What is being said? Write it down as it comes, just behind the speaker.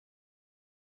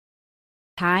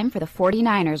time for the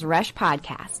 49ers Rush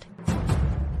Podcast.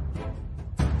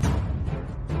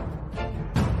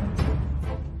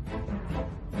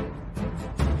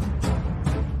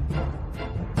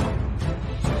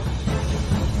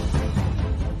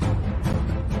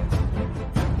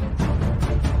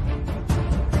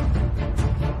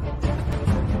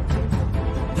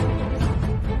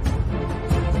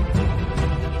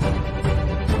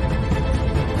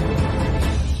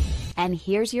 And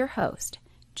here's your host,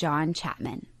 John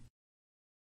Chapman.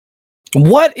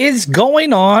 What is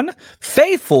going on,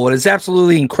 faithful? It is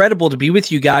absolutely incredible to be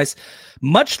with you guys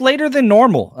much later than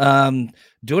normal.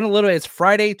 Doing a little, it's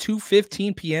Friday,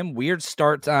 2:15 p.m., weird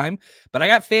start time, but I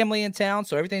got family in town,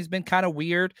 so everything's been kind of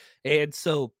weird. And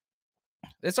so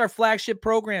it's our flagship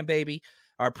program, baby.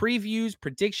 Our previews,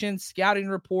 predictions, scouting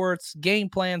reports, game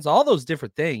plans, all those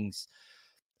different things.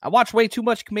 I watched way too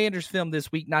much Commanders film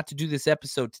this week not to do this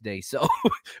episode today. So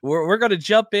we're going to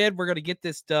jump in. We're going to get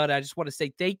this done. I just want to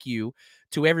say thank you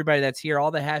to everybody that's here.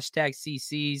 All the hashtag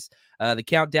CCs, the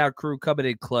countdown crew coming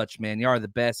in clutch, man. You are the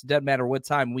best. It doesn't matter what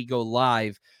time we go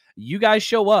live. You guys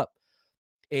show up.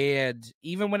 And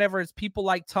even whenever it's people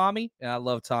like Tommy, and I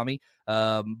love Tommy,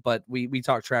 but we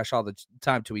talk trash all the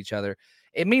time to each other.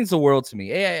 It means the world to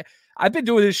me. I've been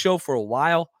doing this show for a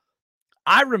while.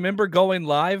 I remember going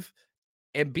live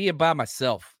and being by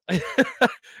myself.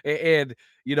 and,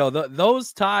 you know,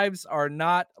 those times are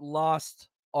not lost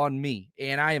on me.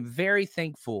 And I am very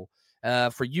thankful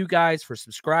for you guys, for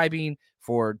subscribing,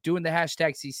 for doing the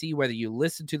hashtag CC, whether you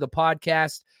listen to the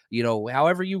podcast, you know,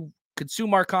 however you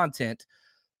consume our content.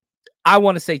 I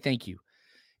want to say thank you.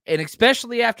 And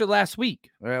especially after last week,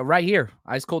 right here,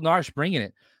 Ice Cold Narsh bringing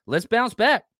it. Let's bounce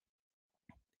back.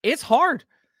 It's hard.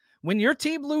 When your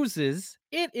team loses,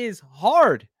 it is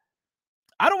hard.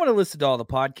 I don't want to listen to all the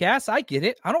podcasts. I get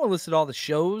it. I don't want to listen to all the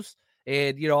shows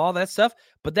and, you know, all that stuff.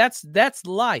 But that's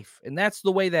life, and that's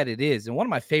the way that it is. And one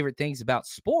of my favorite things about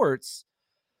sports,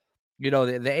 you know,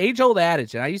 the age-old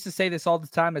adage, and I used to say this all the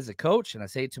time as a coach, and I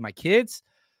say it to my kids,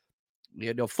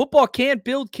 you know, football can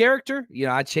build character. You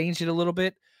know, I changed it a little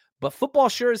bit, but football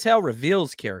sure as hell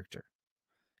reveals character.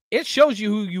 It shows you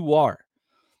who you are.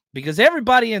 Because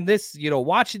everybody in this, you know,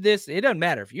 watching this, it doesn't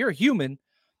matter. If you're a human,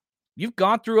 you've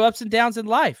gone through ups and downs in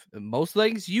life. And most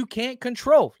things you can't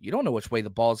control. You don't know which way the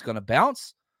ball is going to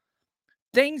bounce.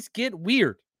 Things get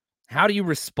weird. How do you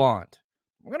respond?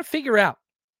 We're going to figure out.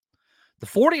 The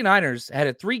 49ers had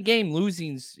a 3-game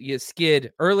losing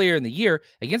skid earlier in the year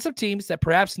against some teams that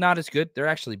perhaps not as good. They're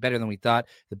actually better than we thought.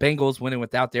 The Bengals winning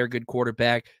without their good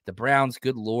quarterback. The Browns,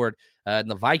 good Lord. And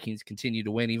the Vikings continue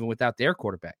to win even without their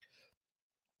quarterback.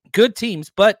 Good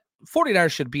teams, but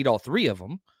 49ers should beat all 3 of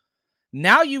them.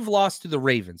 Now you've lost to the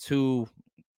Ravens, who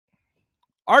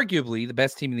arguably the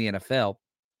best team in the NFL.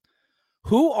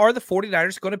 Who are the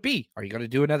 49ers going to be? Are you going to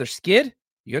do another skid?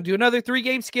 You going to do another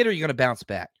 3-game skid, or are you going to bounce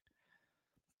back?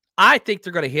 I think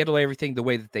they're going to handle everything the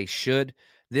way that they should.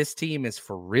 This team is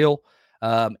for real,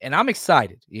 and I'm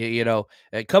excited. You know,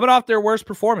 coming off their worst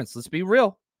performance, let's be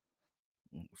real.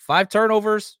 5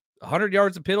 turnovers, 100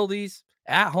 yards of penalties,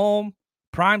 at home,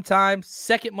 prime time,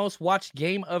 second most watched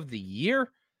game of the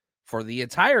year for the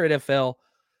entire NFL.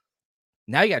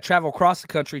 Now you got to travel across the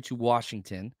country to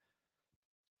Washington.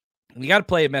 And you got to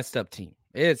play a messed up team.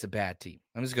 It's a bad team.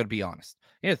 I'm just going to be honest.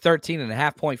 You're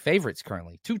 13.5-point favorites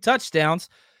currently. 2 touchdowns.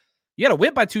 You got to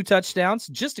win by 2 touchdowns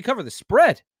just to cover the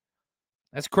spread.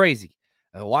 That's crazy.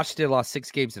 Washington lost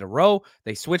 6 games in a row.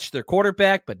 They switched their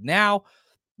quarterback, but now,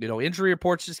 you know, injury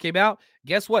reports just came out.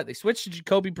 Guess what? They switched to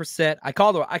Jacoby Brissett. I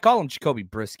call him Jacoby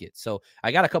Brisket. So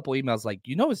I got a couple emails like,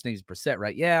 you know his name's Brissett,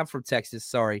 right? Yeah, I'm from Texas.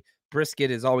 Sorry. Brisket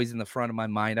is always in the front of my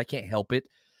mind. I can't help it.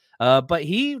 But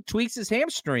he tweaks his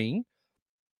hamstring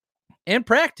in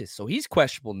practice. So he's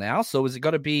questionable now. So is it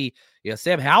going to be, you know,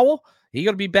 Sam Howell? He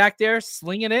going to be back there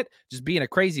slinging it, just being a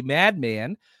crazy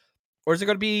madman? Or is it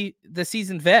going to be the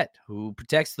seasoned vet who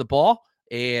protects the ball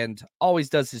and always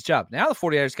does his job? Now the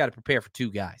 49ers got to prepare for 2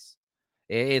 guys.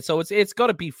 And so it's going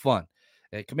to be fun.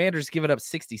 Commanders giving up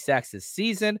 60 sacks this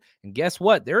season. And guess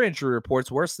what? Their injury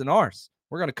report's worse than ours.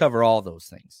 We're going to cover all those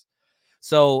things.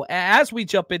 So as we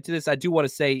jump into this, I do want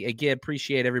to say, again,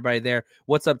 appreciate everybody there.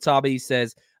 What's up, Tommy? He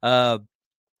says,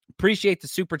 appreciate the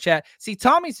super chat. See,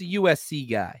 Tommy's a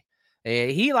USC guy.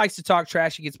 He likes to talk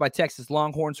trash against my Texas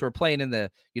Longhorns who are playing in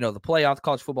the playoff, the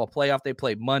college football playoff. They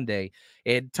played Monday.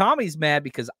 And Tommy's mad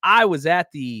because I was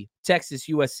at the Texas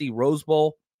USC Rose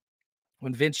Bowl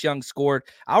when Vince Young scored.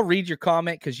 I'll read your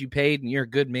comment because you paid and you're a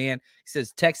good man. He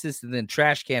says Texas and then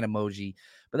trash can emoji.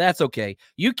 but that's okay.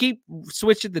 You keep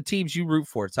switching the teams you root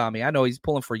for, Tommy. I know he's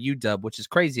pulling for UW, which is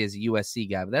crazy as a USC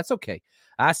guy, but that's okay.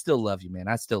 I still love you, man.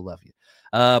 I still love you.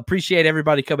 Appreciate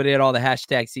everybody coming in, all the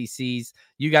hashtag CCs.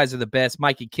 You guys are the best.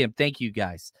 Mikey Kim, thank you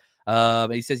guys.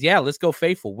 He says, yeah, let's go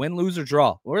faithful. Win, lose, or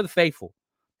draw. We're the faithful.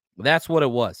 That's what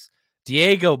it was.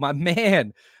 Diego, my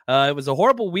man. It was a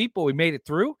horrible week, but we made it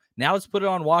through. Now let's put it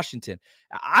on Washington.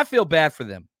 I feel bad for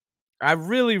them. I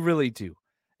really, really do.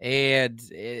 And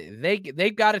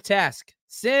they've got a task.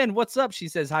 Sin, what's up? She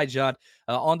says, hi, John.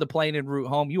 On the plane en route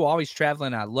home. You always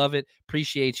traveling. I love it.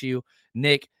 Appreciate you.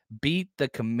 Nick, beat the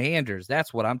Commanders.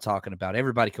 That's what I'm talking about.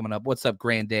 Everybody coming up. What's up,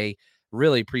 Grand Day?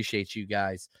 Really appreciate you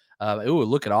guys.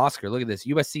 Look at Oscar. Look at this.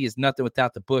 USC is nothing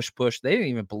without the Bush push. They didn't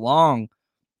even belong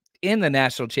in the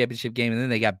national championship game, and then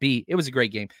they got beat. It was a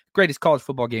great game. Greatest college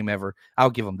football game ever. I'll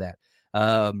give them that.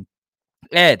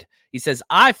 Ed, he says,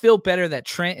 I feel better that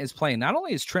Trent is playing. Not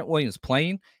only is Trent Williams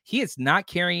playing, he is not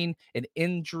carrying an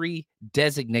injury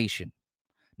designation.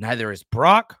 Neither is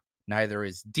Brock. Neither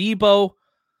is Debo.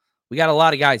 We got a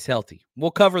lot of guys healthy.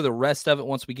 We'll cover the rest of it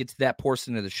once we get to that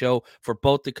portion of the show for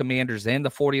both the Commanders and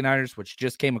the 49ers, which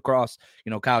just came across.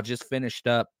 Kyle just finished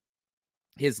up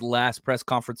his last press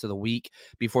conference of the week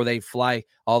before they fly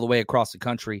all the way across the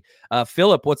country.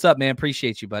 Philip, what's up, man?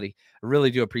 Appreciate you, buddy. I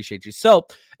really do appreciate you. So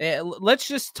let's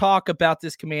just talk about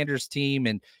this Commanders team.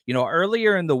 And,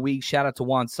 earlier in the week, shout out to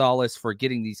Juan Solis for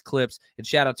getting these clips, and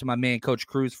shout out to my man, Coach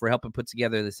Cruz, for helping put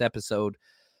together this episode.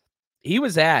 He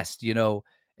was asked,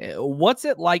 what's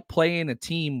it like playing a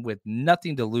team with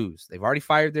nothing to lose? They've already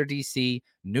fired their DC,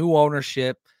 new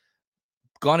ownership,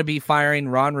 going to be firing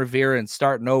Ron Rivera and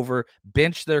starting over,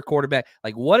 bench their quarterback.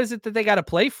 Like, what is it that they got to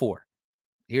play for?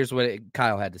 Here's what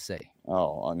Kyle had to say.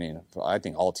 Oh, I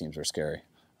think all teams are scary,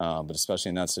 but especially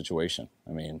in that situation.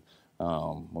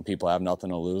 When people have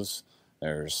nothing to lose,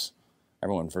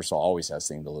 everyone, first of all, always has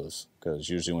things to lose, because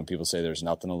usually when people say there's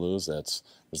nothing to lose, there's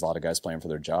a lot of guys playing for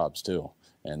their jobs too,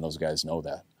 and those guys know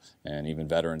that. And even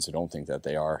veterans who don't think that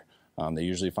they are, they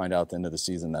usually find out at the end of the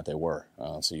season that they were.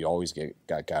 So you always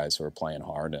got guys who are playing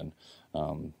hard, and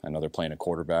I know they're playing a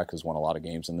quarterback who's won a lot of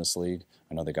games in this league.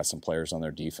 I know they got some players on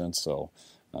their defense, so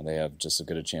they have just as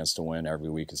good a chance to win every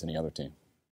week as any other team.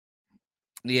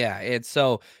 Yeah, and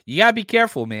so you got to be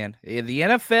careful, man. In the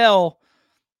NFL,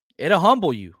 it'll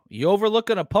humble you. You overlook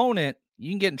an opponent,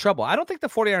 you can get in trouble. I don't think the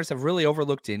 49ers have really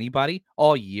overlooked anybody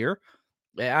all year.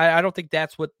 I don't think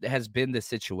that's what has been the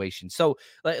situation. So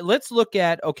let's look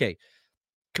at, okay,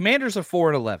 Commanders are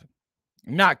 4-11.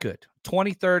 Not good.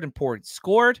 23rd in points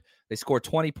scored. They scored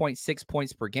 20.6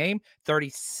 points per game.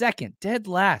 32nd, dead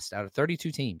last out of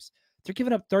 32 teams. They're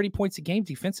giving up 30 points a game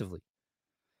defensively.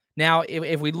 Now,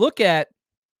 if we look at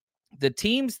the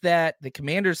teams that the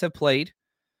Commanders have played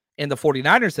and the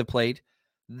 49ers have played,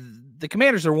 the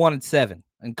Commanders are 1-7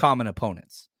 in common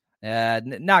opponents.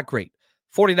 Not great.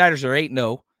 49ers are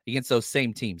 8-0 against those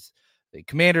same teams. The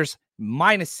Commanders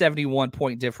minus 71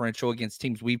 point differential against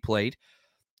teams we played.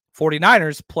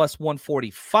 49ers plus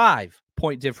 145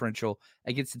 point differential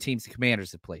against the teams the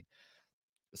Commanders have played.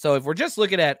 So if we're just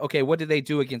looking at, okay, what did they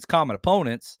do against common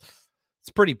opponents? It's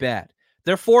pretty bad.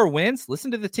 Their 4 wins,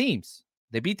 listen to the teams.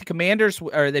 They beat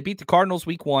the Cardinals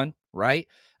week 1, right?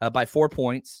 By 4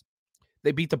 points.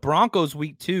 They beat the Broncos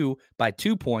week 2 by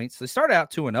 2 points. They started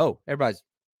out 2-0. Everybody's,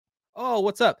 oh,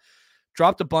 what's up?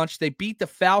 Dropped a bunch. They beat the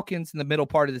Falcons in the middle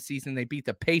part of the season. They beat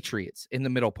the Patriots in the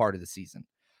middle part of the season.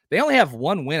 They only have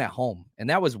 1 win at home, and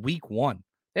that was week 1.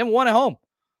 They haven't won at home.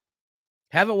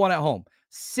 Haven't won at home.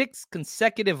 6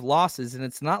 consecutive losses, and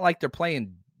it's not like they're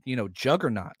playing,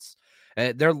 juggernauts.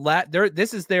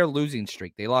 This is their losing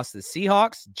streak. They lost to the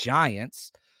Seahawks,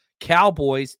 Giants,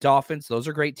 Cowboys, Dolphins. Those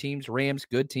are great teams. Rams,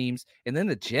 good teams. And then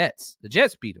the Jets. The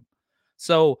Jets beat them.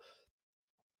 So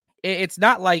it's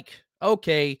not like,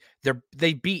 okay,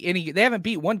 they haven't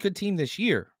beat one good team this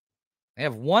year. They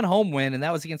have 1 home win, and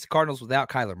that was against the Cardinals without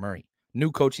Kyler Murray.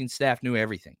 New coaching staff, new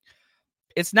everything.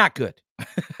 It's not good.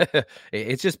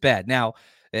 It's just bad. Now,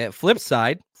 flip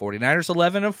side, 49ers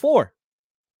 11-4.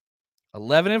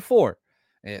 11-4.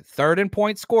 3rd in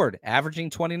points scored, averaging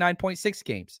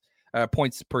 29.6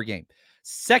 points per game.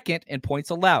 2nd in points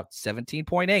allowed,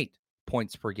 17.8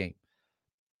 points per game.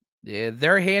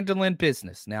 They're handling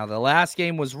business. Now, the last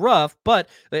game was rough, but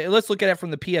let's look at it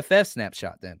from the PFF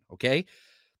snapshot then, okay?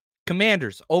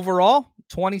 Commanders, overall,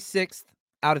 26th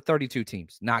out of 32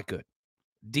 teams. Not good.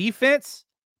 Defense,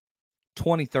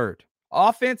 23rd.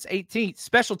 Offense, 18th.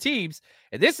 Special teams,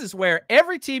 and this is where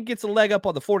every team gets a leg up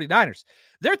on the 49ers.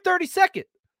 They're 32nd.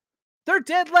 They're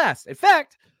dead last. In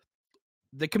fact,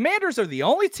 the Commanders are the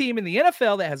only team in the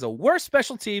NFL that has a worse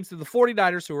special teams than the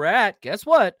 49ers, who are at, guess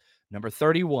what? Number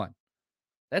 31.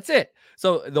 That's it.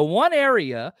 So the one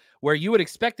area where you would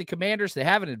expect the Commanders to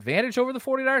have an advantage over the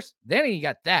 49ers, then you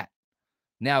got that.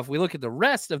 Now, if we look at the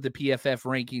rest of the PFF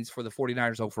rankings for the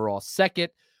 49ers overall, second,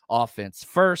 offense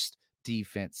first,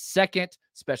 defense second,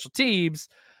 special teams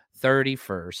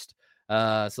 31st.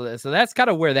 So that's kind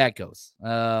of where that goes.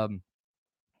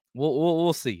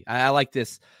 We'll see. I like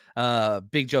this.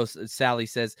 Big Joe Sally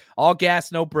says, all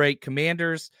gas, no break.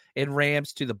 Commanders and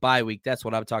Rams to the bye week. That's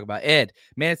what I'm talking about. Ed,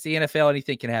 man, it's the NFL.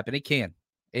 Anything can happen. It can.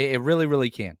 It really, really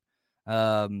can.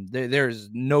 There's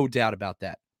no doubt about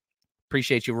that.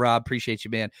 Appreciate you, Rob. Appreciate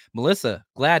you, man. Melissa,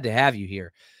 glad to have you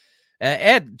here.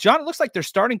 Ed, John, it looks like their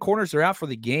starting corners are out for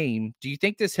the game. Do you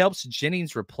think this helps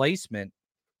Jennings' replacement?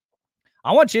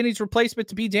 I want Jennings' replacement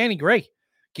to be Danny Gray.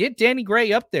 Get Danny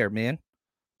Gray up there, man.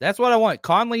 That's what I want.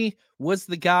 Conley was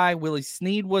the guy. Willie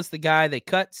Snead was the guy. They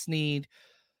cut Snead.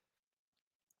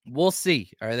 We'll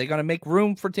see. Are they going to make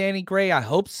room for Danny Gray? I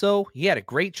hope so. He had a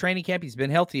great training camp. He's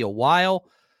been healthy a while.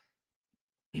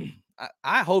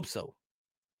 I hope so.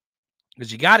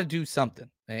 Because you got to do something.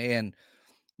 And,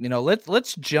 you know,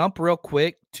 let's jump real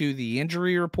quick to the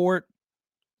injury report.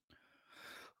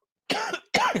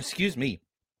 Excuse me.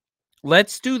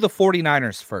 Let's do the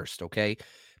 49ers first, okay?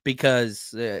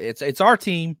 Because it's our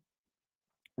team.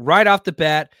 Right off the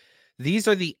bat, these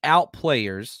are the out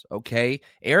players, okay?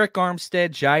 Eric Armstead,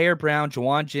 Jair Brown,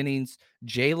 Juwan Jennings,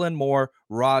 Jalen Moore,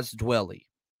 Ross Dwelly.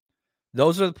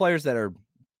 Those are the players that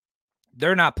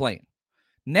they're not playing.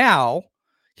 Now,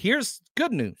 here's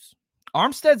good news.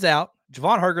 Armstead's out.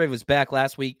 Javon Hargrave was back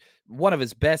last week. One of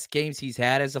his best games he's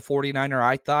had as a 49er,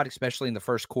 I thought, especially in the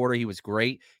first quarter. He was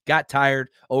great. Got tired,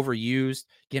 overused,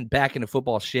 getting back into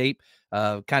football shape.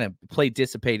 Kind of played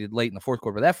dissipated late in the fourth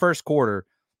quarter. But that first quarter,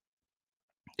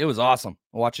 it was awesome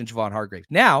watching Javon Hargrave.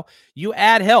 Now, you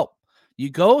add help. You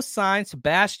go sign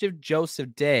Sebastian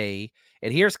Joseph Day,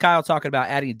 and here's Kyle talking about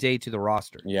adding Day to the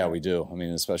roster. Yeah, we do. I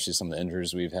mean, especially some of the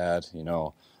injuries we've had, waiting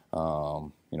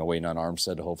on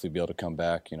Armstead to hopefully be able to come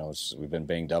back. We've been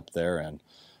banged up there, and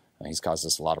he's caused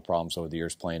us a lot of problems over the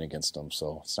years playing against him.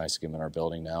 So it's nice to get him in our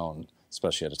building now, and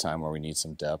especially at a time where we need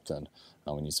some depth and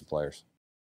we need some players.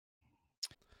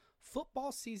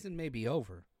 Football season may be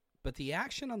over, but the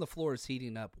action on the floor is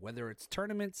heating up. Whether it's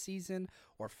tournament season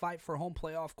or fight for home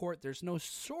playoff court, there's no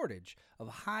shortage of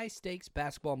high-stakes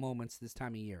basketball moments this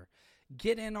time of year.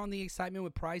 Get in on the excitement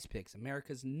with Prize Picks,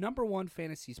 America's #1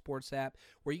 fantasy sports app,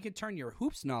 where you can turn your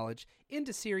hoops knowledge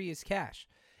into serious cash.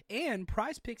 And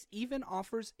Prize Picks even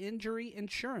offers injury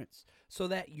insurance so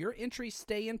that your entries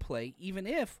stay in play even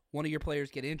if one of your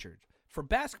players get injured. For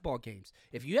basketball games,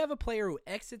 if you have a player who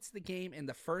exits the game in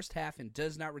the first half and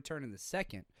does not return in the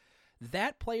second,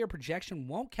 that player projection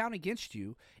won't count against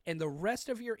you, and the rest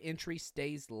of your entry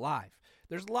stays live.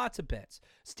 There's lots of bets.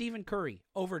 Stephen Curry,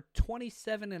 over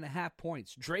 27.5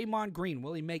 points. Draymond Green,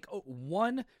 will he make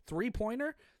one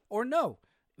three-pointer or no?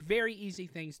 Very easy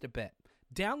things to bet.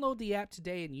 Download the app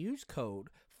today and use code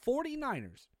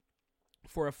 49ers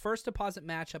for a first deposit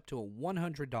match up to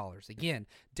 $100. Again,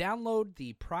 download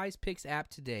the Prize Picks app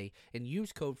today and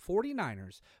use code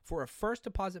 49ers for a first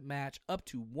deposit match up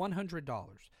to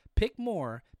 $100. Pick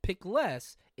more, pick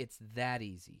less. It's that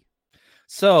easy.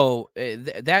 So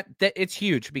that it's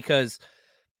huge, because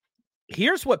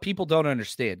here's what people don't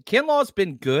understand. Kinlaw's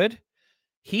been good.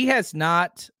 He has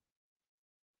not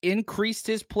increased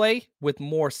his play with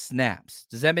more snaps.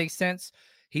 Does that make sense?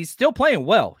 He's still playing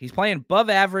well. He's playing above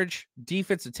average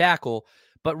defensive tackle,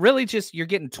 but really just you're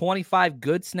getting 25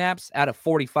 good snaps out of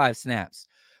 45 snaps.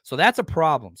 So that's a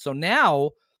problem. So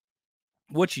now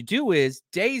what you do is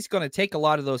Day's going to take a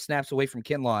lot of those snaps away from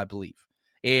Kinlaw, I believe.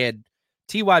 And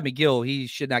T.Y. McGill, he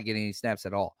should not get any snaps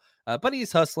at all. But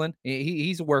he's hustling.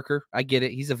 He's a worker. I get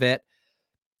it. He's a vet.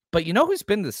 But you know who's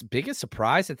been the biggest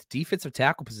surprise at the defensive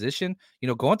tackle position?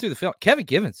 Going through the field, Kevin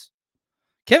Givens.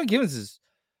 Kevin Givens is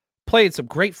playing some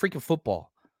great freaking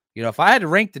football. If I had to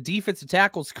rank the defensive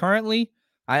tackles currently,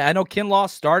 I know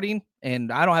Kinlaw's starting,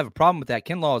 and I don't have a problem with that.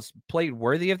 Kinlaw has played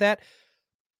worthy of that.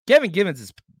 Kevin Givens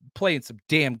is playing some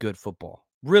damn good football.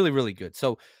 Really, really good.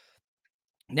 So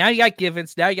now you got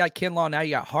Givens, now you got Kinlaw, now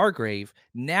you got Hargrave.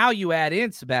 Now you add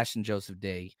in Sebastian Joseph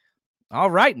Day.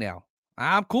 All right, now.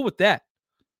 I'm cool with that.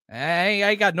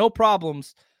 I got no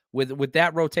problems with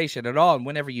that rotation at all. And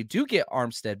whenever you do get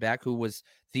Armstead back, who was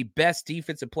the best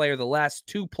defensive player the last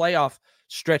two playoff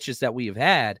stretches that we have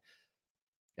had,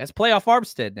 that's playoff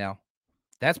Armstead now.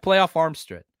 That's playoff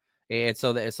Armstead. And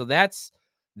so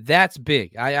that's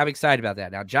big. I'm excited about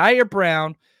that. Now, Jair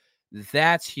Brown,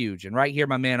 that's huge. And right here,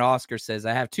 my man Oscar says,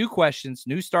 I have two questions.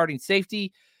 New starting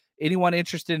safety. Anyone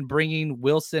interested in bringing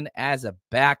Wilson as a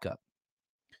backup?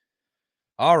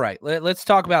 All right, let's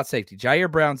talk about safety.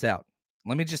 Jair Brown's out.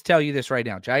 Let me just tell you this right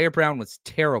now. Jair Brown was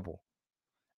terrible.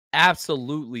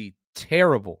 Absolutely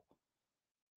terrible.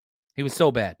 He was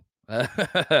so bad.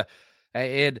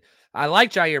 And I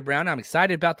like Jair Brown. I'm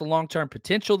excited about the long-term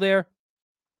potential there.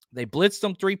 They blitzed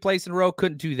him 3 plays in a row.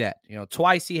 Couldn't do that.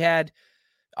 Twice he had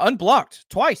unblocked.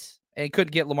 Twice. And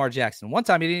couldn't get Lamar Jackson. One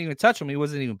time he didn't even touch him. He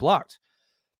wasn't even blocked.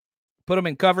 Put him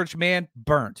in coverage, man.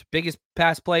 Burnt. Biggest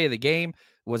pass play of the game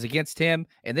was against him.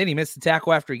 And then he missed the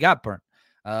tackle after he got burnt.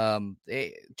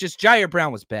 Just Jair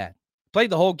Brown was bad. Played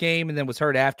the whole game and then was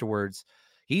hurt afterwards.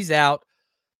 He's out.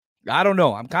 I don't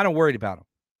know. I'm kind of worried about him.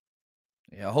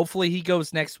 Hopefully he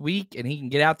goes next week and he can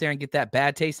get out there and get that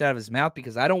bad taste out of his mouth,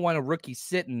 because I don't want a rookie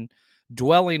sitting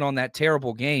dwelling on that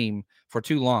terrible game for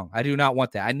too long. I do not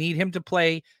want that. I need him to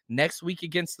play next week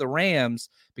against the Rams,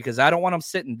 because I don't want him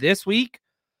sitting this week,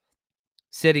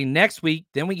 sitting next week.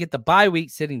 Then we get the bye week,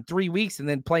 sitting 3 weeks, and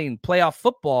then playing playoff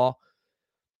football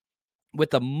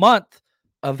with a month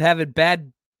of having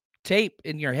bad tape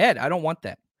in your head. I don't want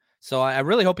that. So I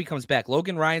really hope he comes back.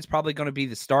 Logan Ryan's probably going to be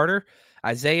the starter.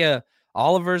 Isaiah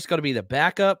Oliver's going to be the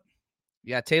backup.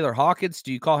 Yeah, Taylor Hawkins.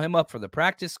 Do you call him up for the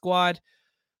practice squad?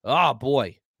 Oh,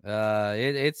 boy.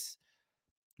 It's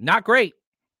not great.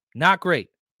 Not great.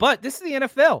 But this is the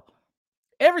NFL.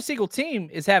 Every single team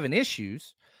is having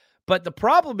issues. But the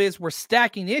problem is we're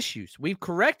stacking issues. We've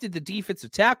corrected the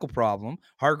defensive tackle problem.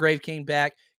 Hargrave came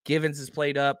back. Givens has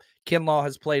played up. Kinlaw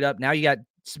has played up. Now you got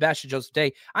Sebastian Joseph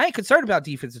Day. I ain't concerned about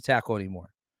defensive tackle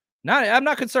anymore. I'm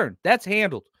not concerned. That's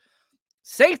handled.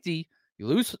 Safety, you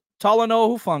lose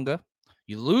Talanoa Hufanga.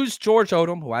 You lose George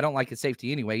Odom, who I don't like at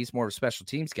safety anyway. He's more of a special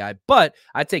teams guy, but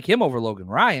I'd take him over Logan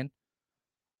Ryan.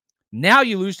 Now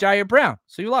you lose Jair Brown.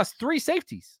 So you lost 3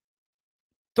 safeties.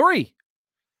 3.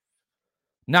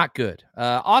 Not good.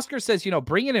 Oscar says,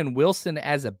 bringing in Wilson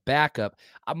as a backup.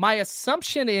 My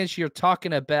assumption is are you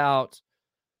talking about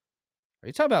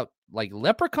like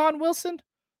Leprechaun Wilson?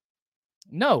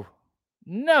 No.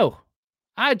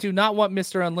 I do not want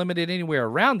Mr. Unlimited anywhere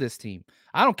around this team.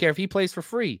 I don't care if he plays for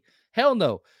free. Hell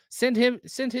no. Send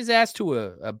his ass to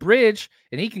a bridge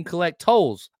and he can collect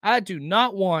tolls. I do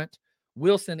not want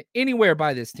Wilson anywhere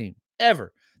by this team,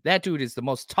 ever. That dude is the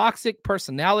most toxic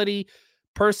personality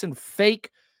person, fake,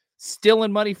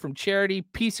 stealing money from charity,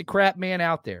 piece of crap man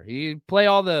out there. He play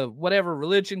all the whatever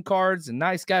religion cards and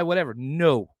nice guy, whatever.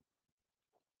 No.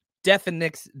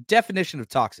 Definition of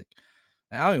toxic.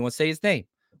 I don't even want to say his name.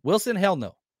 Wilson, hell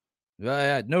no.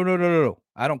 No.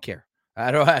 I don't care.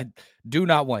 I do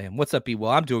not want him. What's up, B?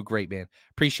 Well, I'm doing great, man.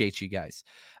 Appreciate you guys.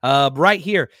 Right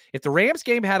here, if the Rams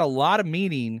game had a lot of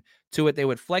meaning to it, they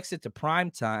would flex it to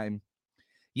prime time.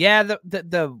 Yeah,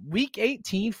 the week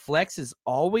 18 flex is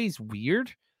always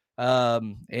weird.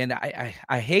 And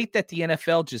I hate that the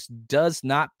NFL just does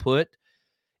not put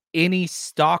any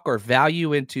stock or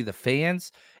value into the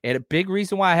fans. And a big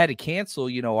reason why I had to cancel,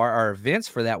 our events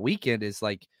for that weekend is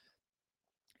like,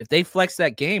 if they flex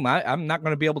that game, I'm not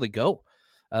going to be able to go.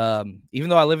 Even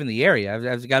though I live in the area,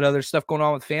 I've got other stuff going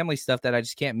on with family stuff that I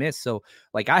just can't miss. So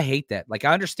like, I hate that. Like,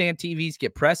 I understand TVs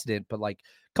get precedent, but like,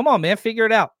 come on, man, figure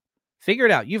it out.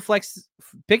 You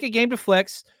pick a game to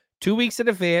flex 2 weeks in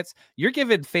advance. You're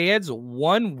giving fans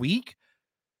 1 week.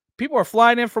 People are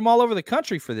flying in from all over the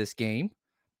country for this game.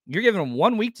 You're giving them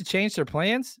 1 week to change their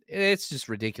plans. It's just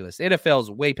ridiculous. NFL is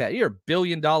way past. You're $1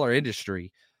 billion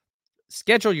industry.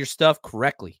 Schedule your stuff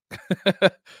correctly.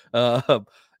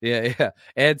 Yeah.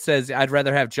 Ed says, I'd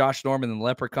rather have Josh Norman than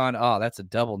Leprechaun. Oh, that's a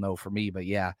double no for me, but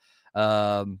yeah.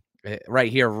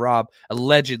 Right here, Rob,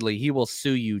 allegedly he will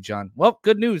sue you, John. Well,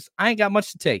 good news. I ain't got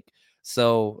much to take.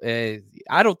 So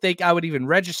I don't think I would even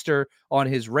register on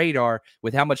his radar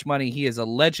with how much money he has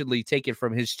allegedly taken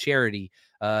from his charity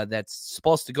that's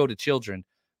supposed to go to children.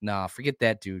 Nah, forget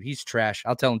that dude. He's trash.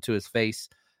 I'll tell him to his face.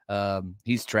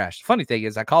 He's trash. Funny thing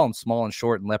is, I call him small and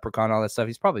short and leprechaun, all that stuff.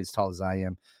 He's probably as tall as I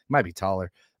am. He might be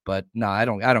taller, but no, I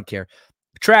don't care.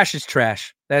 Trash is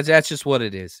trash. That's just what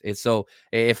it is. It's so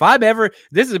if I'm ever,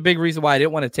 this is a big reason why I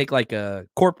didn't want to take like a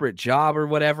corporate job or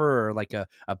whatever, or like a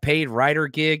paid writer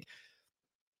gig.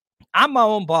 I'm my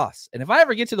own boss. And if I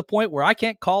ever get to the point where I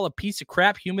can't call a piece of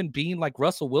crap human being like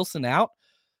Russell Wilson out,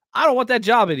 I don't want that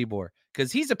job anymore,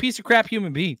 because he's a piece of crap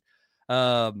human being.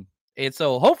 And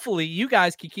so hopefully you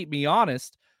guys can keep me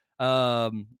honest.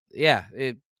 I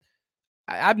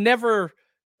never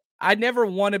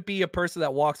want to be a person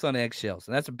that walks on eggshells.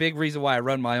 And that's a big reason why I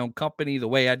run my own company the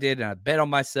way I did. And I bet on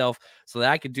myself so that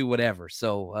I can do whatever.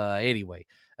 So anyway,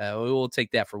 we will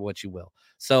take that for what you will.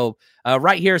 So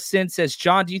right here, Sin says,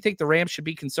 John, do you think the Rams should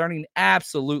be concerning?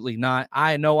 Absolutely not.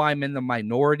 I know I'm in the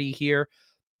minority here.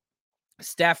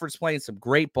 Stafford's playing some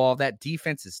great ball. That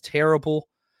defense is terrible.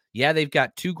 Yeah, they've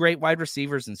got 2 great wide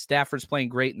receivers, and Stafford's playing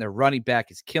great, and their running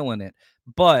back is killing it.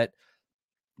 But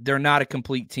they're not a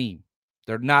complete team.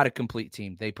 They're not a complete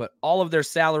team. They put all of their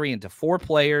salary into 4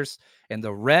 players, and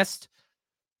the rest,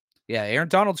 yeah, Aaron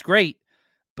Donald's great,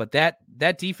 but that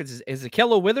defense is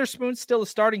Ahkello Witherspoon still a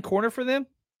starting corner for them?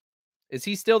 Is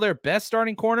he still their best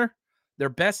starting corner? Their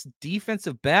best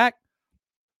defensive back?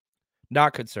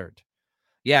 Not concerned.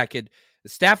 Yeah,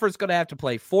 Stafford's going to have to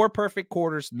play 4 perfect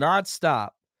quarters nonstop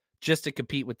just to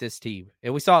compete with this team.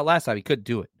 And we saw it last time. He couldn't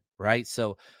do it, right?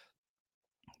 So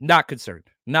not concerned.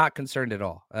 Not concerned at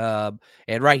all.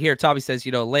 And right here, Tommy says,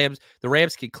 the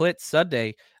Rams can clit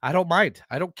Sunday. I don't mind.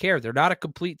 I don't care. They're not a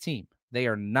complete team. They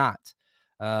are not.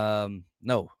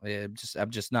 No, I'm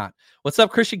just not. What's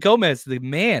up, Christian Gomez, the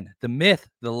man, the myth,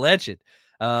 the legend?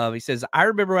 He says, I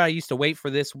remember when I used to wait for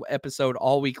this episode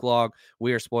all week long.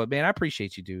 We are spoiled. Man, I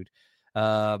appreciate you, dude.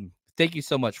 Thank you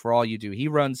so much for all you do.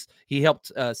 He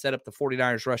helped set up the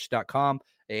 49ersrush.com.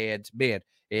 And man,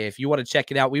 if you want to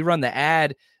check it out, we run the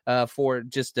ad for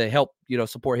just to help,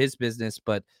 support his business.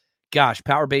 But gosh,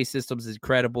 Power Base Systems is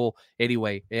incredible.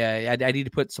 Anyway, I need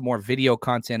to put some more video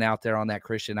content out there on that,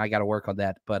 Christian. I got to work on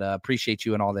that, but appreciate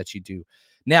you and all that you do.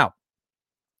 Now,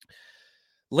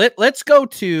 let's go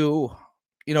to,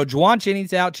 Juwan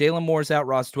Jennings out, Jalen Moore's out,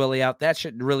 Ross Dwelley out. That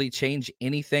shouldn't really change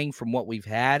anything from what we've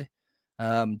had.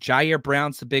 Jair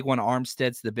Brown's the big one.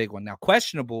 Armstead's the big one. Now,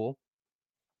 questionable,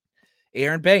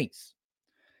 Aaron Banks.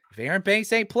 If Aaron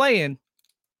Banks ain't playing,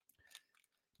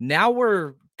 now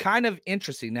we're kind of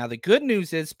interesting. Now, the good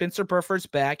news is Spencer Burford's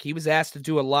back. He was asked to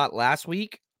do a lot last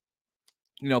week,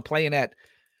 playing at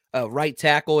right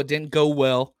tackle. It didn't go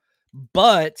well,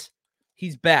 but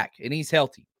he's back and he's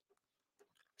healthy.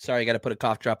 Sorry, I got to put a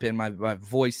cough drop in. My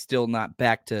voice still not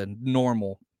back to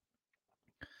normal.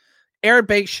 Aaron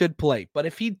Banks should play, but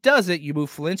if he doesn't, you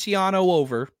move Feliciano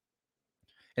over,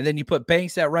 and then you put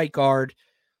Banks at right guard.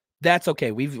 That's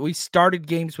okay. We started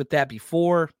games with that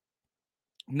before.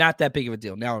 Not that big of a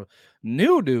deal. Now,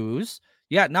 new news.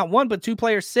 Yeah, not 1 but 2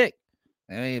 players sick.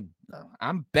 I mean,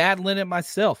 I'm battling it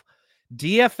myself.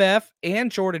 DFF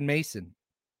and Jordan Mason.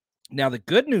 Now, the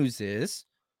good news is,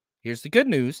 here's the good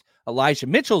news. Elijah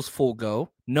Mitchell's full go.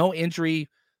 No injury,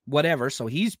 whatever, so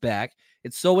he's back.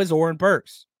 And so is Oren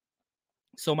Burks.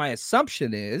 So my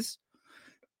assumption is,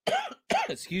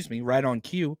 excuse me, right on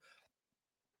cue,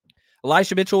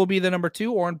 Elijah Mitchell will be the number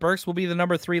 2. Oren Burks will be the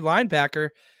number 3 linebacker.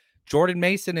 Jordan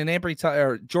Mason and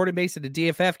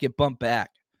DFF get bumped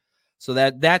back. So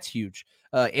that's huge.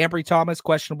 Ambry Thomas,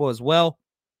 questionable as well.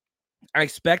 I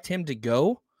expect him to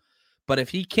go, but if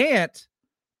he can't,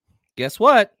 guess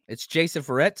what? It's Jason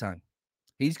Verrett time.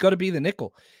 He's going to be the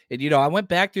nickel. And, I went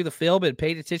back through the film and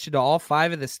paid attention to all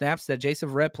 5 of the snaps that Jason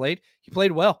Verrett played. He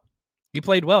played well.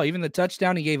 Even the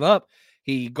touchdown he gave up,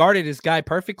 he guarded his guy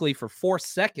perfectly for 4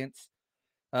 seconds.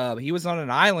 He was on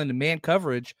an island in man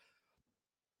coverage.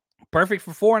 Perfect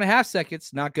for 4.5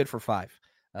 seconds. Not good for 5.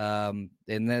 And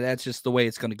that's just the way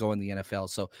it's going to go in the NFL.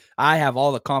 So I have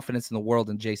all the confidence in the world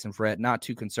in Jason Verrett. Not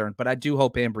too concerned, but I do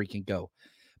hope Ambry can go.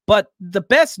 But the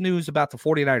best news about the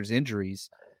 49ers injuries,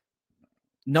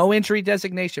 no injury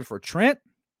designation for Trent,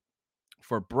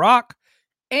 for Brock,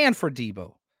 and for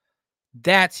Debo.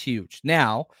 That's huge.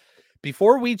 Now,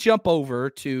 before we jump over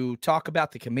to talk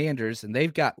about the Commanders, and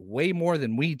they've got way more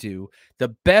than we do, the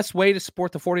best way to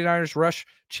support the 49ers Rush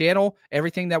channel,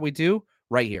 everything that we do,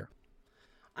 right here.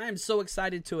 I am so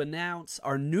excited to announce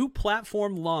our new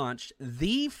platform launched,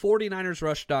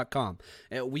 the49ersrush.com.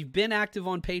 We've been active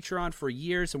on Patreon for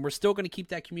years, and we're still going to keep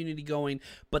that community going,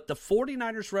 but the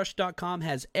 49ersrush.com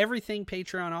has everything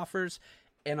Patreon offers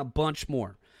and a bunch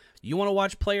more. You want to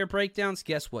watch player breakdowns?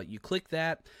 Guess what? You click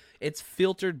that. It's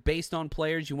filtered based on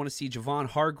players. You want to see Javon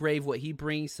Hargrave, what he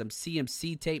brings, some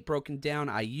CMC tape broken down,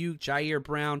 Ayuk, Jair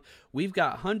Brown. We've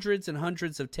got hundreds and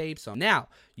hundreds of tapes on. Now,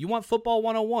 you want football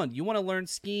 101. You want to learn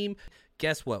scheme.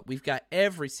 Guess what? We've got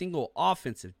every single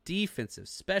offensive, defensive,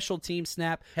 special team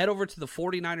snap. Head over to the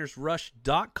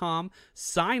 49ersrush.com,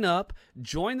 sign up,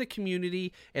 join the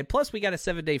community, and plus we got a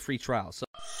 7-day free trial.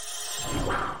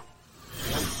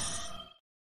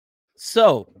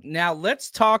 So now let's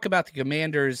talk about the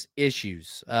Commanders'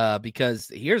 issues,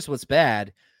 because here's what's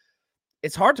bad.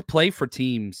 It's hard to play for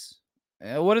teams.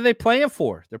 What are they playing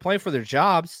for? They're playing for their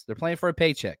jobs. They're playing for a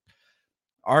paycheck.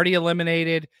 Already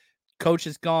eliminated. Coach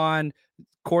is gone.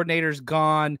 Coordinator's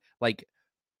gone. Like,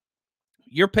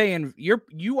 you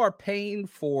are paying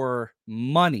for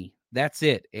money. That's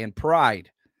it. And pride.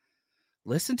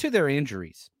 Listen to their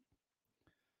injuries.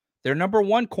 Their number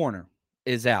 1 corner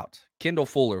is out. Kendall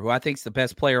Fuller, who I think is the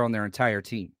best player on their entire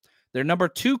team. Their number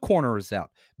 2 corner is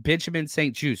out, Benjamin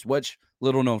St-Juste, which,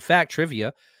 little known fact,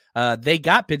 trivia, they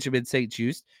got Benjamin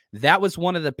St-Juste. That was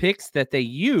one of the picks that they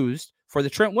used for the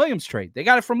Trent Williams trade. They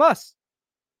got it from us.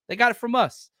 So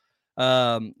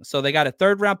they got a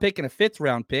 3rd-round pick and a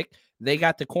 5th-round pick. They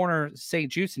got the corner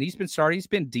St-Juste, and he's been starting. He's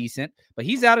been decent, but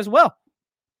he's out as well.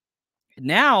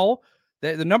 Now,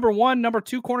 the number 1, number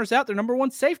 2 corners out. Their number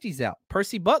 1 safety's out,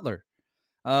 Percy Butler.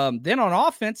 Then on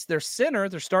offense, their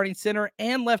starting center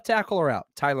and left tackle are out,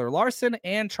 Tyler Larson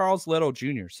and Charles Little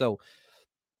Jr. So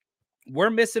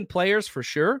we're missing players for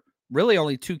sure. Really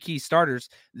only 2 key starters.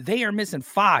 They are missing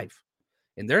 5,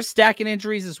 and they're stacking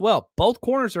injuries as well. Both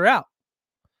corners are out.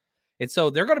 And so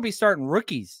they're going to be starting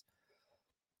rookies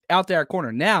out there at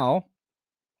corner. Now,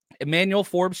 Emmanuel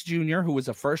Forbes Jr., who was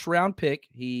a 1st-round pick,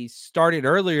 he started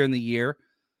earlier in the year,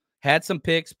 had some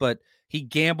picks, but he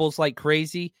gambles like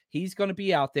crazy. He's going to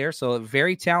be out there, so a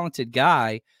very talented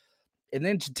guy. And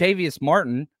then Jatavius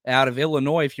Martin out of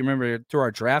Illinois, if you remember through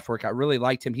our draft work, I really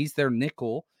liked him. He's their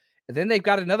nickel. And then they've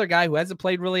got another guy who hasn't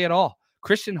played really at all,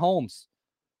 Christian Holmes,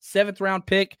 7th-round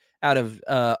pick out of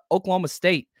Oklahoma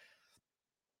State.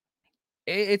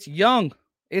 It's young.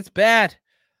 It's bad.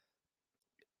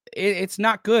 It's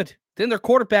not good. Then their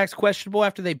quarterback's questionable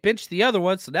after they benched the other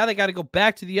one, so now they got to go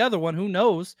back to the other one. Who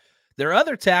knows? Their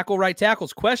other tackle, right tackle,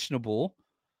 is questionable.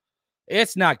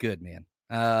 It's not good, man.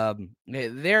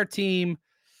 Their team,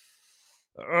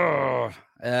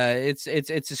 it's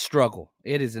a struggle.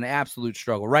 It is an absolute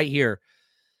struggle. Right here,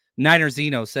 Niner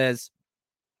Zeno says,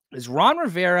 is Ron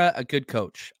Rivera a good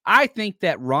coach? I think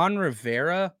that Ron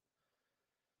Rivera,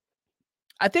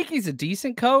 I think he's a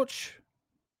decent coach.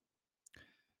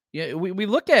 Yeah, we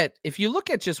look at, if you look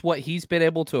at just what he's been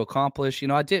able to accomplish,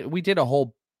 we did a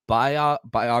whole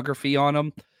biography on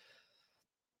him.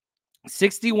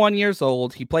 61 years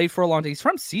old. He played for a long time. He's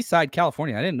from Seaside,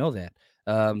 California. I didn't know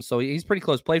that. So he's pretty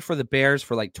close. Played for the Bears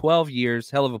for like 12 years.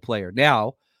 Hell of a player.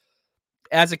 Now,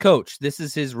 as a coach, this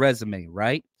is his resume,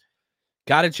 right?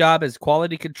 Got a job as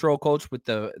quality control coach with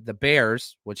the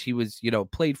Bears, which he was,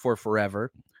 played for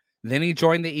forever. Then he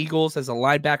joined the Eagles as a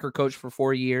linebacker coach for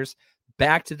 4 years.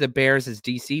 Back to the Bears as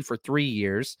DC for 3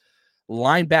 years.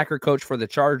 Linebacker coach for the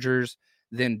Chargers.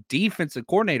 Then defensive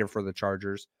coordinator for the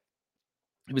Chargers.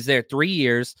 He was there 3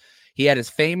 years. He had his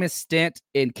famous stint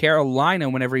in Carolina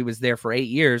whenever he was there for 8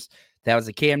 years. That was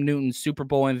a Cam Newton Super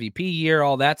Bowl MVP year,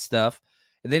 all that stuff.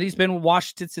 And then he's been with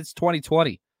Washington since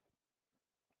 2020.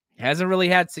 Hasn't really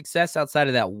had success outside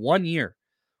of that 1 year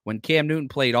when Cam Newton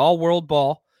played all world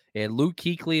ball and Luke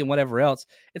Kuechly and whatever else.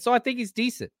 And so I think he's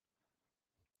decent.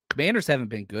 Commanders haven't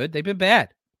been good. They've been bad.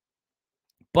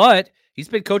 But he's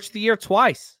been coach of the year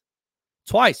twice,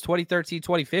 2013,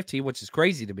 2015, which is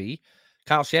crazy to me.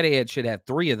 Kyle Shanahan should have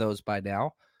 3 of those by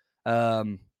now.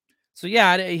 So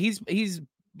yeah, he's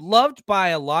loved by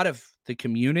a lot of the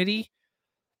community.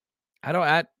 I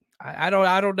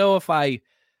don't know if I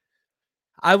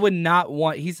would not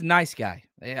want. He's a nice guy.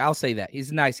 I'll say that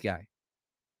he's a nice guy.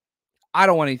 I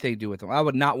don't want anything to do with him. I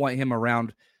would not want him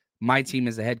around my team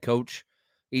as a head coach.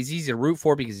 He's easy to root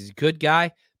for because he's a good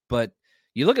guy. But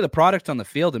you look at the product on the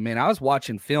field, and man, I was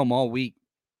watching film all week.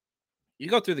 You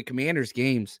go through the Commanders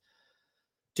games,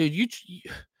 dude.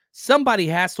 Somebody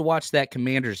has to watch that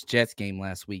Commanders Jets game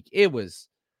last week. It was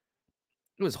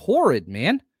horrid,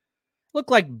 man.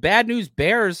 Looked like bad news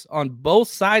bears on both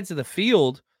sides of the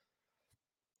field.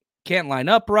 Can't line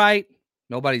up right.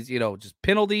 Nobody's, just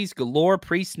penalties galore,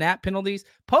 pre-snap penalties.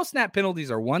 Post-snap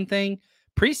penalties are one thing.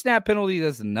 Pre-snap penalties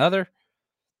is another.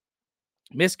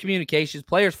 Miscommunications.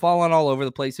 Players falling all over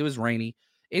the place. It was rainy.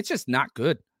 It's just not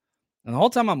good. And the whole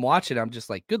time I'm watching, I'm just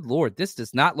like, good Lord, this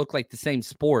does not look like the same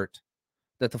sport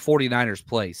that the 49ers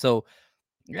play. So,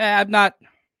 yeah,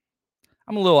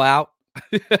 I'm a little out.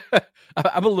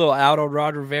 I'm a little out on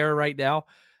Ron Rivera right now.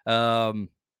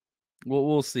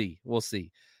 We'll see.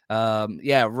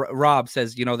 Yeah, Rob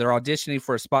says, they're auditioning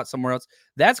for a spot somewhere else.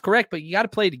 That's correct, but you got to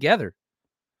play together.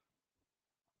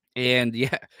 And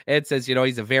yeah, Ed says,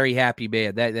 he's a very happy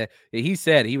man. That he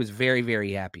said he was very,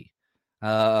 very happy.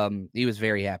 He was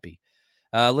very happy.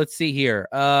 Let's see here.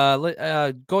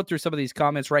 Go through some of these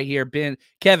comments right here.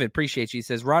 Kevin, appreciate you. He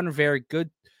says, Ron Rivera,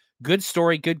 good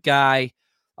story, good guy,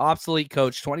 obsolete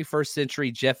coach, 21st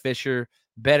century Jeff Fisher,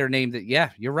 better name that. Yeah,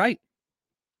 you're right.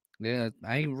 Yeah,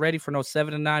 I ain't ready for no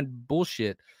 7-9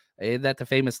 bullshit. Isn't that the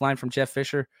famous line from Jeff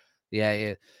Fisher?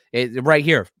 Yeah. Right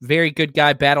here. Very good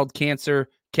guy, battled cancer,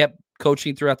 kept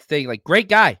coaching throughout the thing. Like, great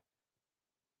guy.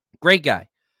 Great guy.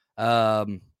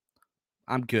 I'm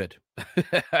good.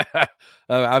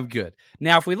 I'm good.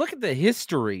 Now, if we look at the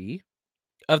history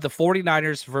of the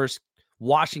 49ers versus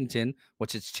Washington,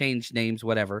 which has changed names,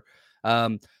 whatever,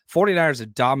 Um, 49ers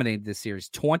have dominated this series.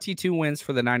 22 wins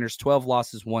for the Niners, 12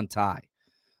 losses, 1 tie.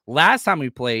 Last time we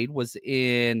played was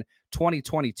in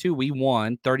 2022. We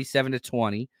won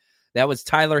 37-20. That was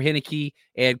Tyler Heineke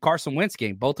and Carson Wentz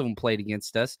game. Both of them played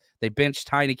against us. They benched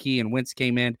Heineke and Wentz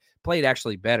came in, played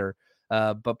actually better.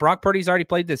 But Brock Purdy's already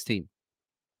played this team.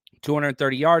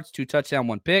 230 yards, 2 touchdowns,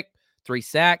 1 pick, 3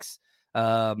 sacks.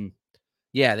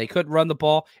 Yeah, they couldn't run the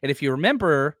ball. And if you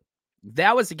remember,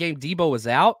 that was the game Debo was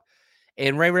out,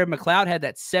 and Ray McCloud had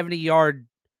that 70-yard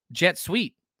jet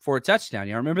sweep for a touchdown.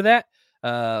 You remember that?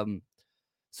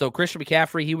 So Christian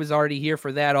McCaffrey, he was already here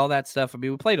for that, all that stuff. I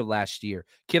mean, we played him last year.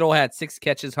 Kittle had 6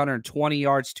 catches, 120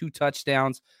 yards, 2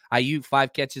 touchdowns. Ayuk,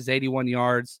 5 catches, 81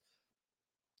 yards.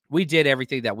 We did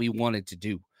everything that we wanted to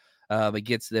do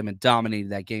against them and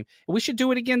dominated that game. And we should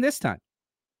do it again this time.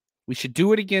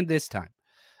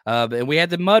 And we had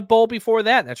the Mud Bowl before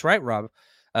that. That's right, Rob.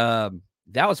 That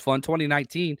was fun,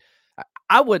 2019.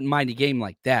 I wouldn't mind a game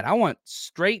like that. I want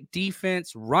straight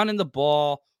defense, running the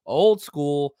ball, old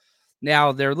school.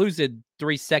 Now, they're losing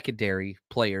 3 secondary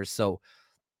players, so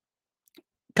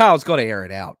Kyle's going to air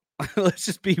it out. Let's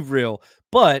just be real.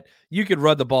 But you can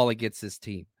run the ball against this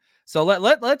team. So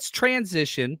let's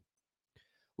transition.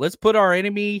 Let's put our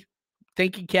enemy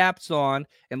thinking caps on,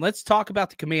 and let's talk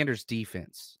about the Commanders'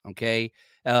 defense, okay?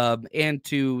 And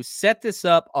to set this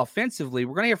up offensively,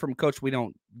 we're going to hear from a coach we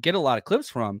don't get a lot of clips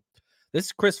from. This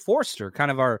is Chris Forster,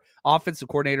 kind of our offensive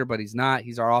coordinator, but he's not.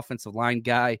 He's our offensive line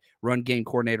guy, run game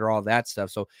coordinator, all that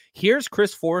stuff. So here's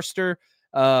Chris Forster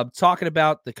talking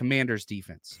about the Commanders'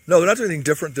 defense. No, they're not doing anything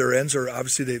different. Their ends are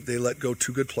obviously they let go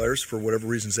 2 good players for whatever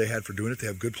reasons they had for doing it. They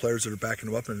have good players that are backing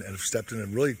them up and have stepped in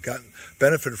and really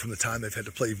benefited from the time they've had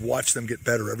to play. You've watched them get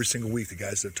better every single week, the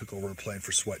guys that took over and playing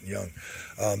for Sweat and Young.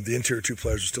 The interior 2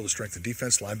 players are still the strength of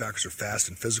defense. Linebackers are fast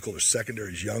and physical. Their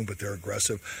secondary is young, but they're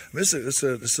aggressive. I mean, this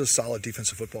is a solid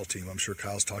defensive football team. I'm sure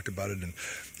Kyle's talked about it, and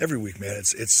every week, man,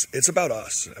 it's about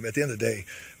us. I mean, at the end of the day,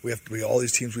 we all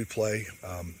these teams we play.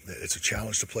 It's a challenge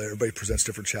to play. Everybody presents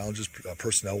different challenges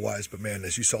personnel-wise, but man,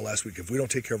 as you saw last week, if we don't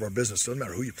take care of our business, it doesn't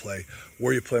matter who you play,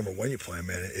 where you play them, or when you play them,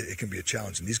 man, it can be a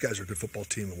challenge. And these guys are a good football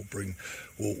team, and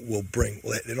will bring.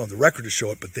 They don't have the record to show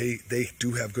it, but they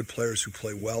do have good players who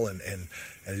play well, and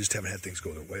they just haven't had things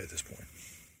go their way at this point.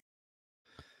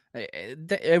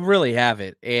 They really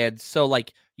haven't. And so,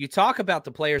 like, you talk about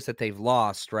the players that they've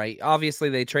lost, right? Obviously,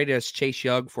 they traded us Chase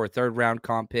Young for a 3rd-round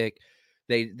comp pick.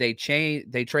 They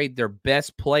trade their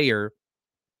best player,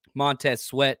 Montez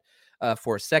Sweat,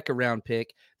 for a 2nd-round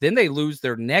pick. Then they lose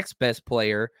their next best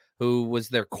player, who was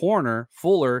their corner,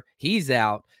 Fuller. He's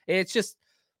out. It's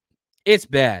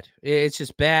bad. It's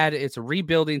just bad. It's a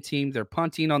rebuilding team. They're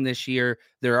punting on this year.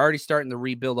 They're already starting to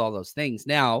rebuild all those things.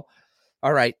 Now,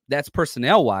 all right, that's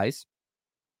personnel-wise.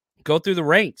 Go through the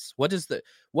ranks. What do the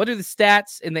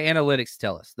stats and the analytics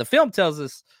tell us? The film tells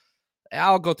us.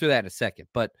 I'll go through that in a second,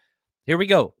 but here we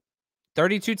go.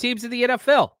 32 teams in the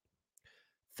NFL.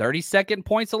 32nd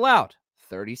points allowed.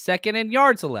 32nd in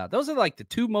yards allowed. Those are like the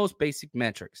 2 most basic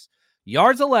metrics.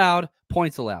 Yards allowed,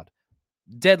 points allowed.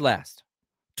 Dead last.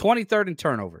 23rd in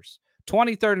turnovers.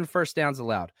 23rd in first downs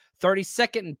allowed.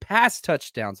 32nd in pass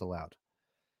touchdowns allowed.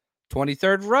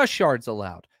 23rd rush yards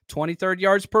allowed. 23rd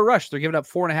yards per rush. They're giving up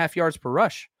 4.5 yards per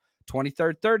rush.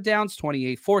 23rd third downs,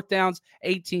 28th fourth downs,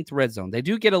 18th red zone. They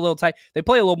do get a little tight. They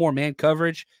play a little more man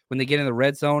coverage when they get in the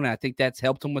red zone. And I think that's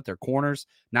helped them with their corners.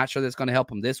 Not sure that's going to help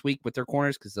them this week with their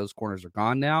corners because those corners are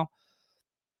gone now.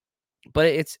 But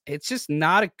it's just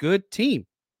not a good team.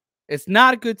 It's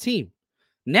not a good team.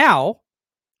 Now,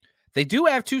 they do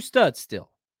have 2 studs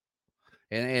still.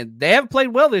 And they haven't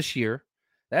played well this year.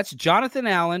 That's Jonathan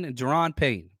Allen and Deron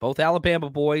Payne, both Alabama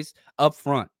boys up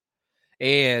front.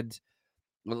 And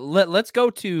let's go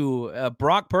to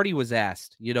Brock Purdy was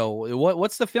asked,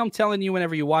 what's the film telling you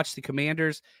whenever you watch the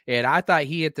Commanders? And I thought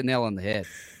he hit the nail on the head.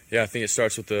 Yeah, I think it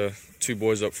starts with the 2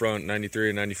 boys up front, 93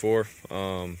 and 94.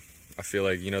 I feel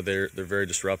like, they're very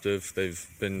disruptive. They've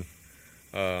been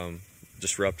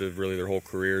disruptive really their whole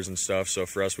careers and stuff. So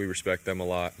for us, we respect them a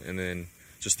lot. And then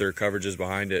just their coverages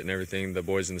behind it and everything, the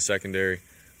boys in the secondary,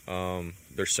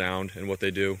 they're sound in what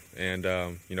they do. And,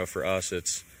 for us,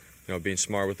 it's, being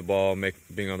smart with the ball,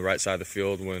 being on the right side of the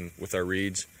field with our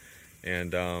reads,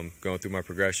 and going through my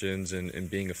progressions and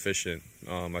being efficient.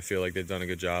 I feel like they've done a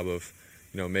good job of,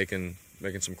 making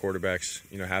some quarterbacks,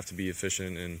 have to be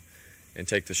efficient and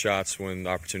take the shots when the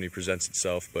opportunity presents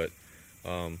itself. But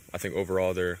I think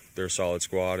overall they're a solid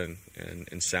squad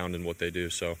and sound in what they do.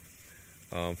 So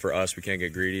for us, we can't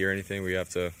get greedy or anything. We have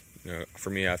to, for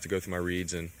me, I have to go through my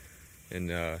reads and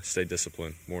stay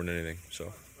disciplined more than anything.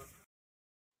 So.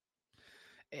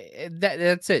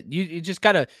 That's it. You just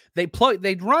gotta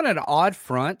they'd run an odd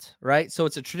front, right? So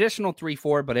it's a traditional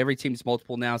 3-4, but every team's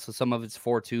multiple now. So some of it's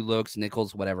 4-2 looks,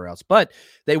 nickels, whatever else. But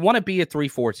they want to be a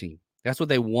 3-4 team. That's what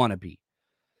they want to be.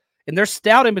 And they're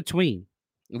stout in between.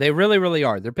 They really, really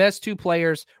are. Their best two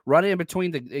players running in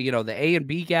between the A and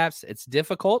B gaps. It's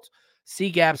difficult. C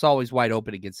gap's always wide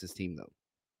open against this team, though.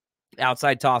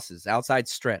 Outside tosses, outside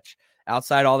stretch,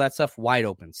 outside all that stuff, wide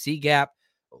open. C gap,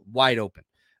 wide open.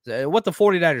 What the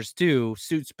 49ers do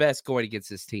suits best going against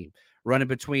this team. Running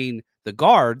between the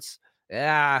guards,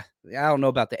 I don't know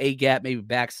about the A gap, maybe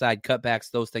backside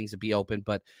cutbacks, those things would be open,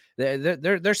 but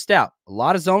they're stout. A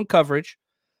lot of zone coverage,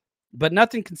 but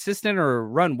nothing consistent or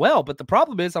run well. But the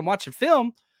problem is I'm watching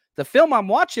film. The film I'm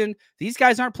watching, these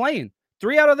guys aren't playing.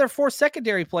 3 out of their 4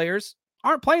 secondary players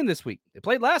aren't playing this week. They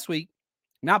played last week,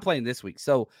 not playing this week.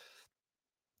 So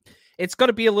it's going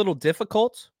to be a little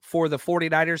difficult for the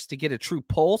 49ers to get a true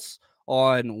pulse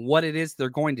on what it is they're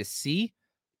going to see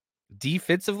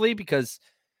defensively, because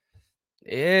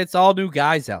it's all new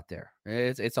guys out there.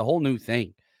 It's a whole new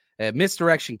thing.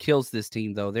 Misdirection kills this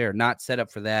team, though. They're not set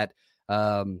up for that.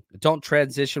 Don't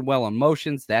transition well on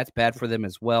motions. That's bad for them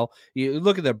as well. You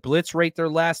look at their blitz rate their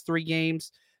last 3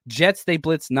 games. Jets, they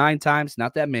blitzed 9 times,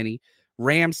 not that many.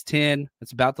 Rams, 10.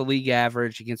 That's about the league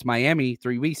average. Against Miami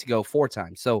 3 weeks ago, 4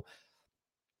 times. So,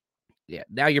 yeah,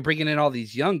 now you're bringing in all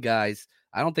these young guys.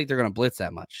 I don't think they're going to blitz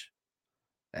that much.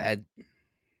 It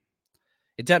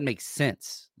doesn't make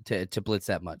sense to blitz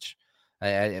that much.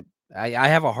 I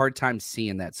have a hard time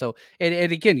seeing that. So,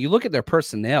 and again, you look at their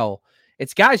personnel,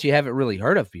 it's guys you haven't really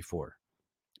heard of before.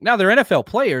 Now, they're NFL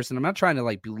players, and I'm not trying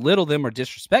to belittle them or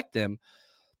disrespect them,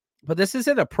 but this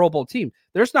isn't a Pro Bowl team.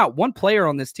 There's not one player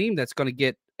on this team that's going to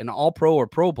get an All-Pro or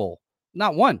Pro Bowl.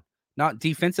 Not one. Not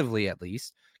defensively, at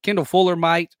least. Kendall Fuller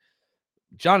might.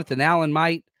 Jonathan Allen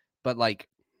might. But,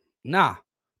 nah.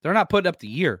 They're not putting up the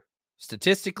year.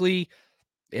 Statistically,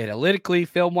 analytically,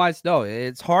 film-wise, no.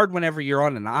 It's hard whenever you're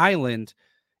on an island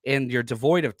and you're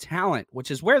devoid of talent,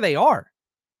 which is where they are.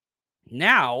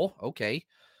 Now, okay,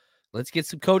 let's get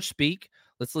some coach speak.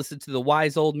 Let's listen to the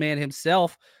wise old man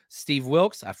himself, Steve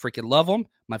Wilks. I freaking love him.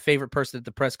 My favorite person at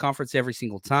the press conference every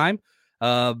single time.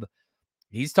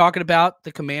 He's talking about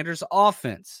the Commanders'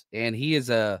 offense, and he's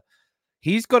going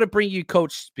to bring you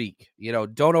coach speak.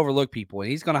 Don't overlook people, and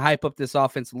he's going to hype up this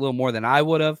offense a little more than I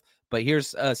would have. But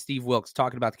here's Steve Wilks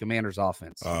talking about the Commanders'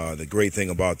 offense. The great thing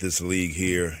about this league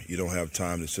here, you don't have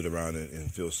time to sit around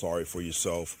and feel sorry for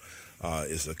yourself.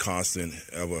 It's a constant,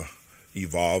 ever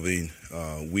evolving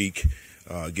week,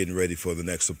 getting ready for the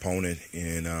next opponent.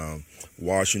 And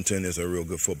Washington is a real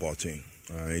good football team.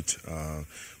 All right.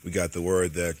 We got the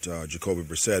word that Jacoby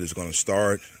Brissett is going to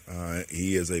start.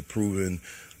 He is a proven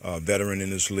veteran in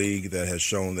this league that has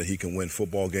shown that he can win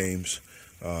football games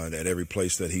at every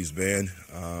place that he's been.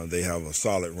 They have a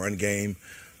solid run game.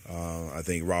 I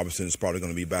think Robinson is probably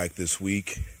going to be back this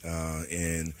week.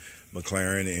 And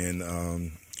McLaren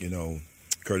and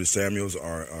Curtis Samuels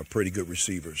are pretty good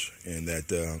receivers, and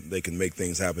that they can make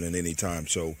things happen at any time.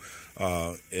 So,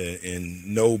 in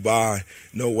no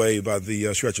way by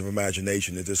the stretch of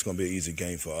imagination that this is going to be an easy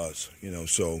game for us.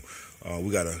 So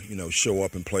we got to show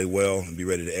up and play well and be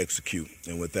ready to execute.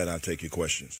 And with that, I'll take your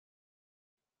questions.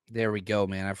 There we go,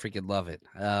 man. I freaking love it.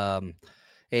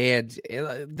 And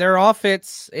their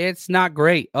offense, it's not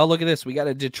great. Oh, look at this. We got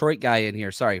a Detroit guy in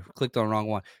here. Sorry, clicked on the wrong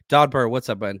one. Dodd Burr, what's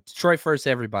up, man? Detroit first,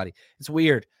 everybody. It's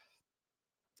weird.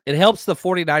 It helps the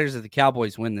 49ers if the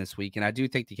Cowboys win this week, and I do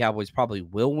think the Cowboys probably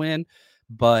will win.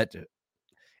 But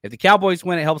if the Cowboys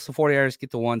win, it helps the 49ers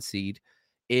get the 1 seed.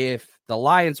 If the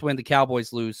Lions win, the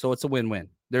Cowboys lose, so it's a win-win.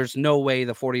 There's no way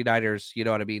the 49ers, you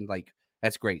know what I mean?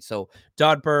 That's great. So,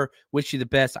 Dodd Burr, wish you the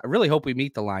best. I really hope we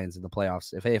meet the Lions in the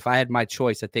playoffs. If I had my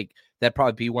choice, I think that'd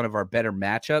probably be one of our better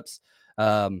matchups.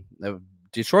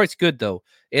 Detroit's good, though.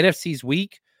 NFC's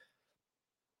weak.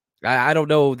 I don't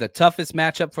know the toughest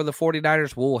matchup for the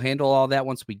 49ers. We'll handle all that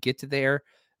once we get to there.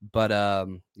 But,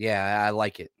 yeah, I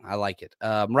like it.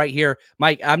 Right here,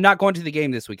 Mike, I'm not going to the game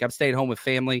this week. I'm staying home with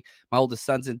family. My oldest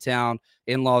son's in town.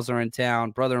 In-laws are in town.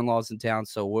 Brother-in-law's in town.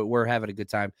 So we're having a good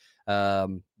time.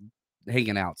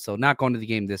 Hanging out. So not going to the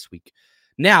game this week.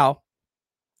 Now,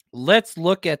 let's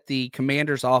look at the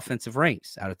Commanders' offensive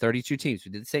ranks out of 32 teams. We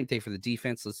did the same thing for the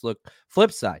defense. Let's look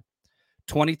flip side.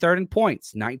 23rd in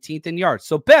points, 19th in yards.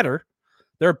 So better.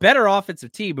 They're a better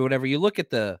offensive team, but whenever you look at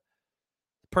the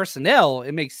personnel,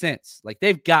 it makes sense.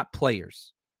 They've got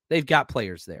players. They've got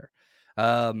players there.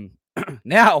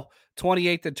 Now,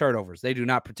 28th in turnovers. They do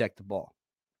not protect the ball.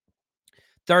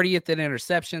 30th in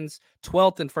interceptions,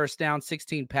 12th in first down,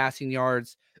 16 passing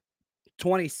yards,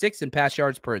 26 in pass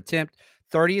yards per attempt,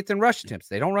 30th in rush attempts.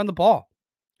 They don't run the ball.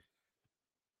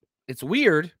 It's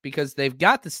weird because they've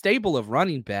got the stable of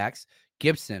running backs,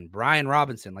 Gibson, Brian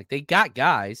Robinson. Like, they got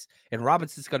guys, and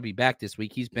Robinson's going to be back this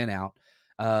week. He's been out.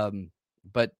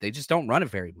 But they just don't run it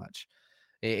very much.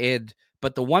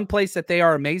 But the one place that they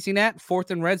are amazing at,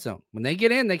 4th and red zone. When they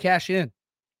get in, they cash in.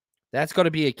 That's going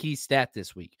to be a key stat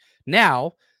this week.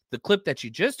 Now, the clip that you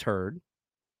just heard,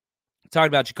 talking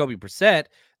about Jacoby Brissett,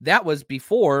 that was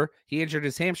before he injured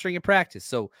his hamstring in practice.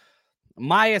 So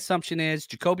my assumption is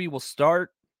Jacoby will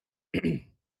start. I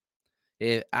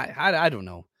don't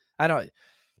know.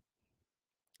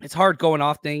 It's hard going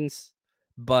off things,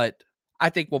 but I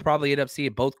think we'll probably end up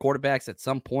seeing both quarterbacks at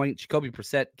some point. Jacoby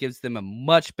Brissett gives them a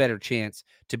much better chance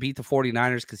to beat the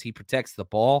 49ers because he protects the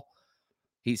ball.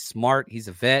 He's smart. He's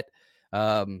a vet.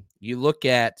 You look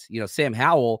at, Sam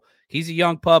Howell, he's a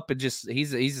young pup and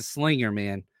he's a slinger,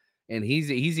 man. And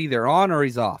he's either on or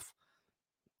he's off.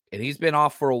 And he's been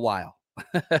off for a while.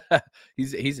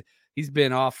 He's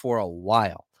been off for a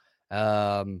while.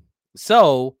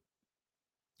 So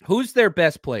who's their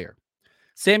best player?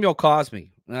 Samuel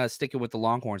Cosmi, sticking with the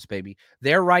Longhorns, baby.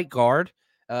 Their right guard.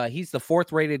 He's the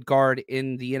 4th rated guard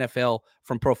in the NFL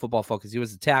from Pro Football Focus. He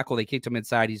was a tackle. They kicked him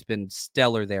inside. He's been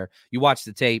stellar there. You watch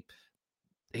the tape.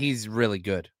 He's really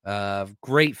good.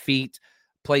 Great feet.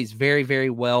 Plays very, very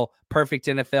well. Perfect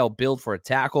NFL build for a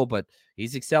tackle, but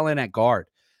he's excelling at guard.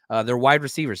 Their wide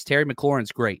receivers. Terry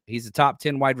McLaurin's great. He's a top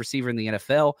 10 wide receiver in the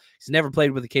NFL. He's never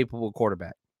played with a capable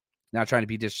quarterback. Not trying to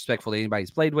be disrespectful to anybody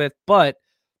he's played with, but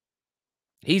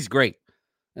he's great.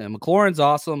 McLaurin's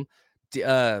awesome.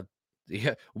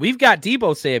 We've got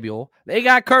Deebo Samuel. They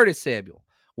got Curtis Samuel,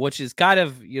 which is kind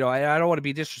of, I don't want to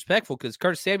be disrespectful because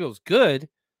Curtis Samuel's good.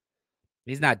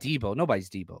 He's not Deebo. Nobody's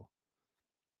Deebo.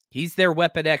 He's their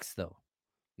weapon X, though.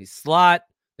 He's slot.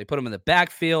 They put him in the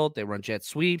backfield. They run jet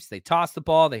sweeps. They toss the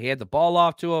ball. They hand the ball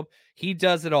off to him. He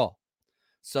does it all.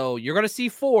 So you're going to see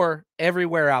 4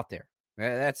 everywhere out there.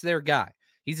 That's their guy.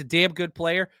 He's a damn good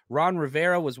player. Ron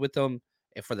Rivera was with them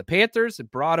for the Panthers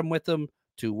and brought him with them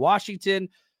to Washington.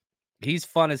 He's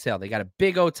fun as hell. They got a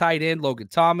big O tight end, Logan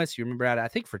Thomas. You remember I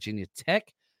think Virginia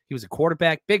Tech. He was a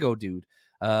quarterback, big O dude.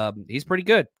 He's pretty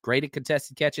good. Great at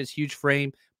contested catches, huge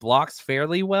frame, blocks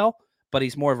fairly well, but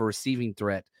he's more of a receiving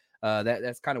threat.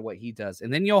 That's kind of what he does.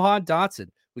 And then Johan Dotson,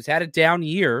 who's had a down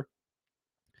year,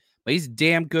 but he's a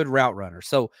damn good route runner.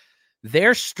 So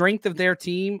their strength of their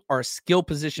team are skill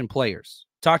position players.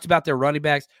 Talked about their running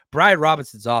backs. Brian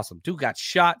Robinson's awesome. Dude got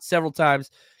shot several times,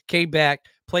 came back,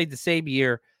 played the same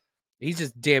year. He's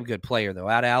just a damn good player, though.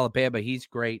 Out of Alabama, he's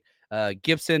great.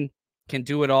 Gibson can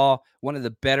do it all. One of the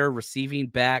better receiving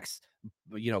backs,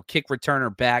 kick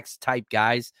returner backs type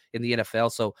guys in the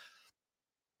NFL. So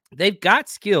they've got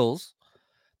skills.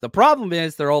 The problem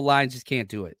is their old line just can't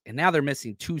do it. And now they're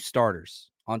missing 2 starters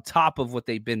on top of what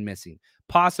they've been missing.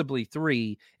 Possibly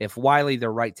 3 if Wiley,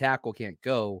 their right tackle, can't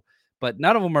go. But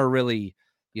none of them are really,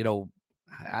 I don't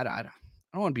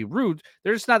want to be rude.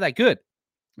 They're just not that good.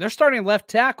 Their starting left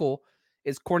tackle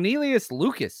is Cornelius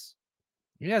Lucas.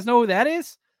 You guys know who that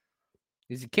is?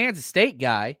 He's a Kansas State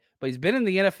guy, but he's been in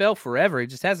the NFL forever. He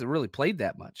just hasn't really played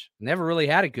that much. Never really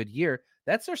had a good year.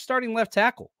 That's their starting left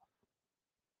tackle.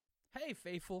 Hey,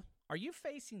 Faithful. Are you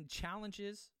facing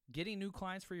challenges getting new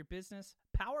clients for your business?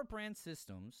 Power Brand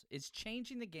Systems is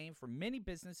changing the game for many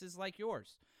businesses like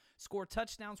yours. Score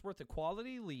touchdowns worth of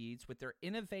quality leads with their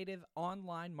innovative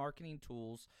online marketing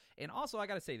tools. And also, I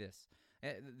got to say this.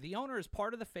 The owner is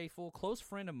part of the Faithful, close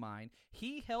friend of mine.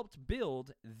 He helped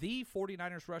build the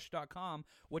 49ersrush.com,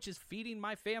 which is feeding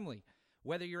my family.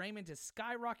 Whether you're aiming to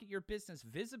skyrocket your business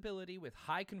visibility with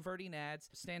high-converting ads,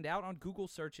 stand out on Google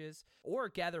searches, or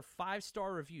gather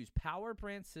 5-star reviews, Power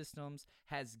Brand Systems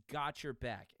has got your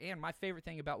back. And my favorite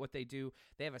thing about what they do,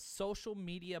 they have a social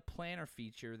media planner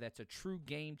feature that's a true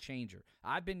game changer.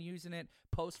 I've been using it,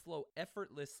 post flow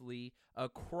effortlessly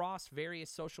across various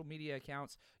social media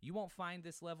accounts. You won't find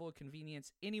this level of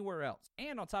convenience anywhere else.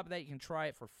 And on top of that, you can try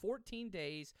it for 14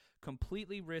 days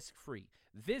completely risk-free.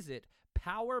 Visit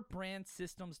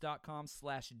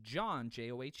powerbrandsystems.com/John,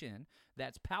 John.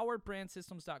 That's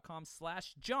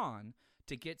powerbrandsystems.com/John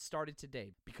to get started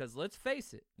today. Because let's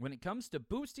face it, when it comes to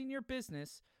boosting your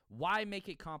business, why make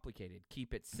it complicated?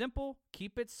 Keep it simple,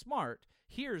 keep it smart.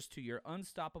 Here's to your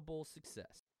unstoppable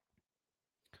success.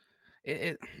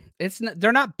 They're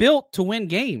not built to win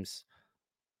games.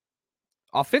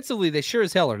 Offensively, they sure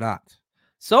as hell are not.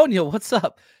 Sonia, what's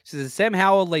up? She says, Sam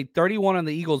Howell laid 31 on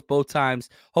the Eagles both times.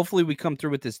 Hopefully we come through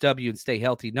with this W and stay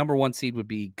healthy. Number 1 seed would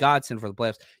be godsend for the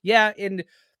playoffs. Yeah, and,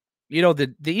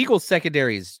 the Eagles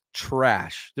secondary is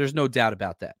trash. There's no doubt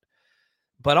about that.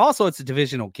 But also it's a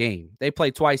divisional game. They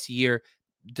play twice a year.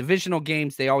 divisional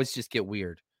games, they always just get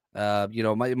weird.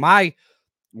 My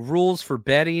rules for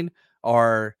betting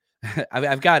are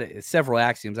I've got several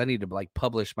axioms. I need to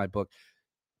publish my book.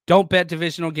 Don't bet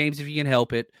divisional games if you can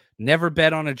help it. Never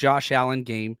bet on a Josh Allen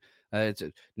game.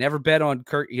 Never bet on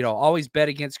Kirk. Always bet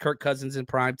against Kirk Cousins in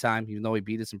prime time, even though he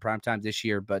beat us in prime time this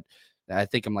year. But I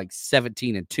think I'm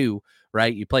 17-2,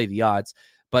 right? You play the odds.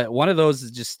 But one of those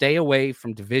is just stay away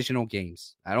from divisional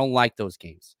games. I don't like those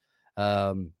games.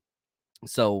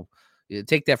 So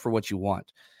take that for what you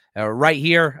want. Right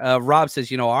here, Rob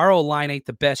says, our O-line ain't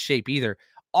the best shape either.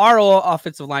 Our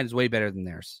offensive line is way better than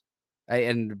theirs,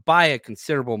 and by a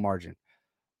considerable margin.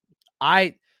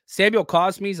 Samuel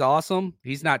Cosme's awesome.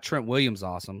 He's not Trent Williams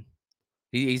awesome.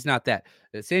 He's not that.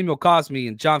 Samuel Cosme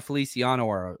and John Feliciano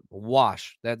are a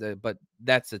wash. But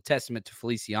that's a testament to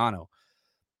Feliciano.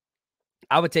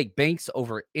 I would take Banks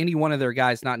over any one of their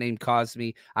guys not named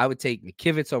Cosme. I would take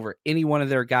McKivitz over any one of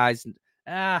their guys.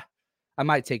 I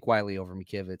might take Wiley over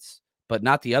McKivitz, but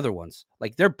not the other ones.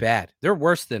 They're bad. They're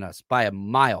worse than us by a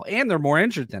mile, and they're more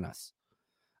injured than us.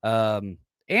 And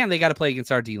they got to play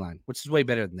against our D-line, which is way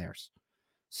better than theirs.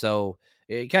 So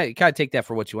you kind of take that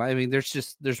for what you want. I mean,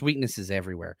 there's weaknesses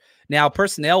everywhere. Now,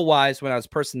 personnel-wise, when I was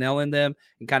personnel-ing them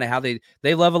and kind of how they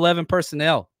love 11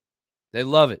 personnel. They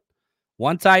love it.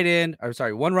 One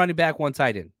running back, one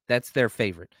tight end. That's their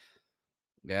favorite.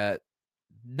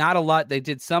 Not a lot. They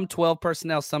did some 12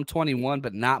 personnel, some 21,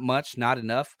 but not much, not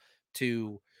enough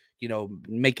to,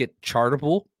 make it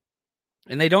chartable.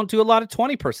 And they don't do a lot of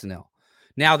 20 personnel.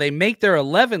 Now, they make their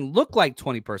 11 look like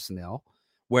 20 personnel,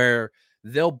 where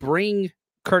they'll bring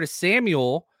Curtis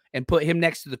Samuel and put him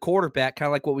next to the quarterback, kind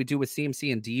of like what we do with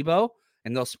CMC and Debo,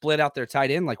 and they'll split out their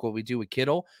tight end like what we do with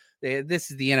Kittle. This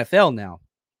is the NFL now,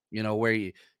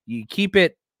 where you keep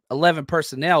it 11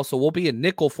 personnel, so we'll be a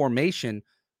nickel formation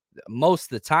most of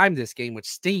the time this game, which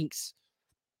stinks.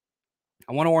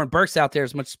 I want Oren Burks out there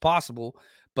as much as possible,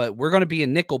 but we're going to be a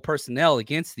nickel personnel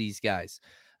against these guys.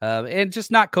 And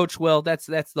just not coached well. That's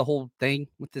the whole thing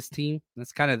with this team.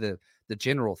 That's kind of the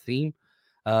general theme.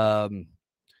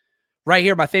 Right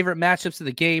here, my favorite matchups of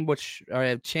the game, which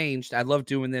have changed. I love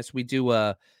doing this. We do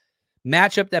a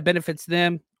matchup that benefits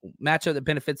them, matchup that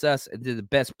benefits us, and do the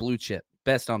best blue chip,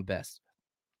 best on best.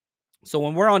 So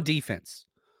when we're on defense,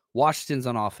 Washington's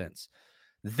on offense.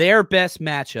 Their best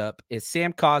matchup is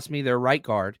Sam Cosme, their right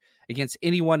guard, against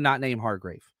anyone not named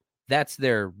Hargrave. That's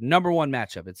their number one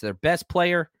matchup. It's their best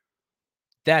player.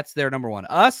 That's their number one.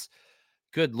 Us,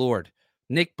 good Lord,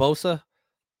 Nick Bosa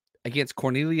against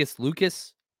Cornelius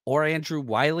Lucas or Andrew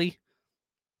Wiley.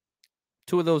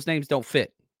 Two of those names don't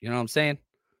fit. You know what I'm saying?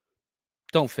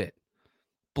 Don't fit.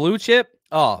 Blue chip,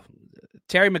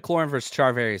 Terry McLaurin versus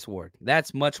Charvarius Ward.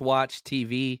 That's much-watched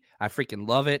TV. I freaking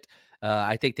love it.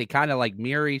 I think they kind of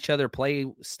mirror each other play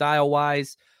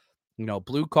style-wise.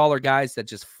 Blue-collar guys that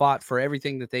just fought for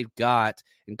everything that they've got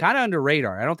and kind of under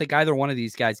radar. I don't think either one of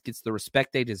these guys gets the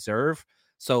respect they deserve.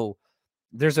 So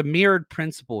there's a mirrored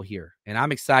principle here, and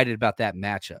I'm excited about that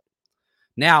matchup.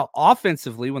 Now,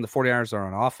 offensively, when the 49ers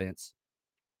are on offense,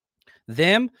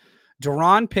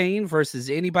 Daron Payne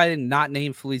versus anybody not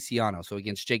named Feliciano. So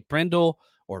against Jake Brendel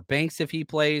or Banks if he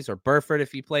plays, or Burford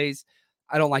if he plays,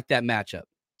 I don't like that matchup.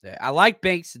 I like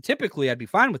Banks, and typically I'd be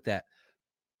fine with that.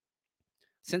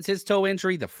 Since his toe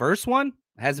injury, the first one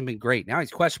hasn't been great. Now he's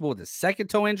questionable with the second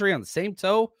toe injury on the same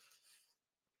toe.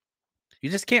 You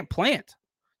just can't plant.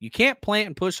 You can't plant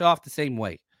and push off the same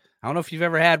way. I don't know if you've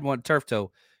ever had one turf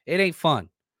toe. It ain't fun.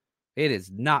 It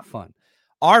is not fun.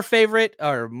 Our favorite,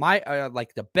 or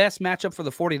the best matchup for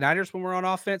the 49ers when we're on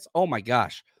offense, oh my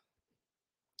gosh.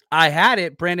 I had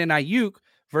it, Brandon Ayuk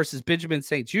versus Benjamin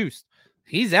St-Juste.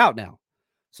 He's out now.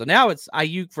 So now it's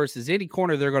Ayuk versus any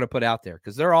corner they're going to put out there,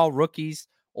 because they're all rookies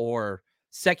or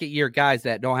second-year guys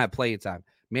that don't have playing time.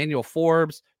 Manuel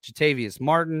Forbes, Jatavius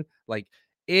Martin,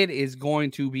 it is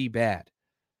going to be bad.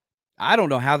 I don't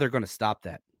know how they're going to stop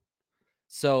that.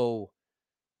 So,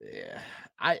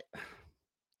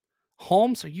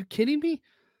 Holmes, are you kidding me?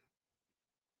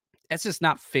 That's just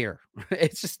not fair.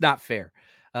 It's just not fair.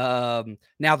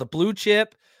 Now the blue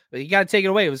chip, you got to take it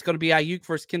away. It was going to be Ayuk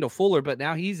versus Kendall Fuller, but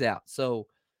now he's out. So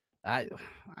I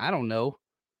don't know.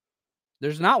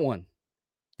 There's not one.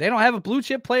 They don't have a blue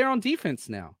chip player on defense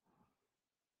now.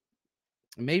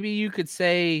 Maybe you could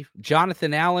say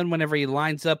Jonathan Allen whenever he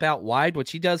lines up out wide,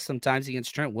 which he does sometimes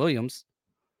against Trent Williams.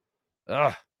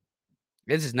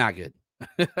 This is not good.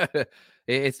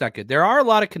 It's not good. There are a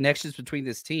lot of connections between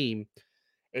this team.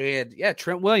 And,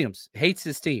 Trent Williams hates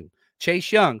his team.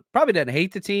 Chase Young probably doesn't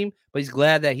hate the team, but he's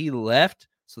glad that he left.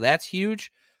 So that's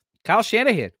huge. Kyle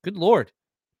Shanahan, good Lord.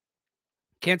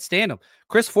 Can't stand him.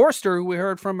 Chris Forster, who we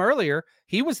heard from earlier,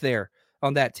 he was there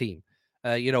on that team.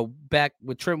 Back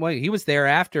with Trent Williams, he was there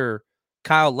after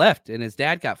Kyle left and his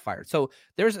dad got fired. So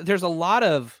there's a lot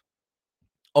of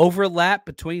overlap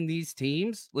between these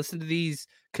teams. Listen to these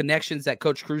connections that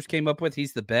Coach Cruz came up with.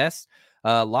 He's the best.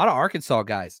 A lot of Arkansas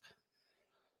guys.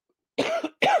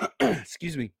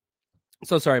 Excuse me.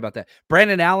 So sorry about that.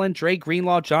 Brandon Allen, Dre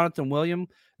Greenlaw, Jonathan William,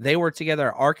 they were together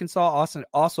at Arkansas.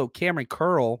 Also Cameron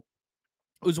Curl,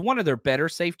 who's one of their better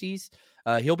safeties.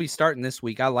 He'll be starting this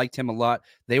week. I liked him a lot.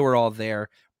 They were all there.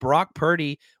 Brock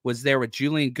Purdy was there with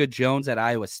Julian Good-Jones at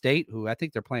Iowa State, who I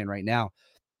think they're playing right now.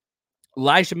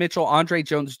 Elijah Mitchell, Andre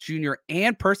Jones Jr.,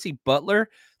 and Percy Butler.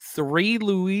 3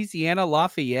 Louisiana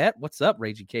Lafayette. What's up,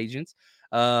 Raging Cajuns?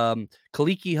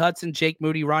 Kaliki Hudson, Jake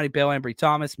Moody, Ronnie Bell, Embry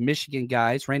Thomas, Michigan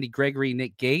guys, Randy Gregory,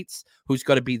 Nick Gates, who's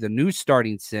going to be the new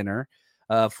starting center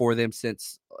for them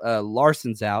since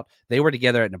Larson's out. They were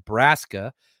together at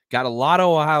Nebraska. Got a lot of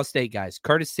Ohio State guys,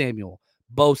 Curtis Samuel,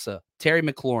 Bosa, Terry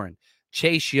McLaurin,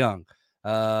 Chase Young,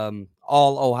 all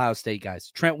Ohio State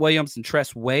guys. Trent Williams and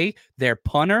Tress Way, their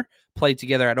punter, played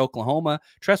together at Oklahoma.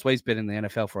 Tress Way's been in the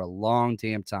NFL for a long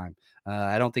damn time.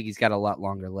 I don't think he's got a lot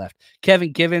longer left.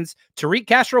 Kevin Givens, Tariq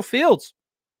Castro Fields.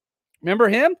 Remember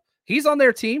him? He's on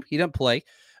their team. He didn't play,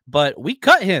 but we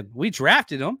cut him. We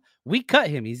drafted him. We cut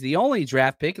him. He's the only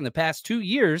draft pick in the past 2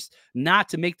 years not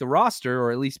to make the roster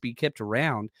or at least be kept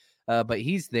around. But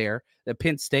he's there. At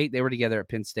Penn State, they were together at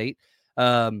Penn State.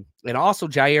 And also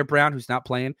Jair Brown, who's not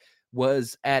playing,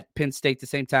 was at Penn State the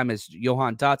same time as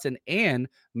Johan Dotson and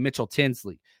Mitchell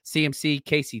Tinsley. CMC,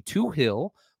 Casey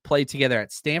Toohill played together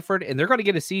at Stanford, and they're going to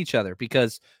get to see each other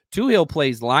because Toohill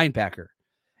plays linebacker.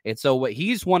 And so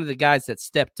he's one of the guys that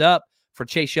stepped up for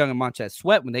Chase Young and Montez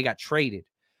Sweat when they got traded.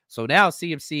 So now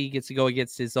CMC gets to go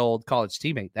against his old college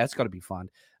teammate. That's going to be fun.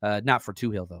 Not for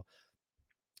Toohill, though.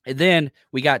 And then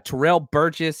we got Terrell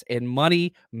Burgess and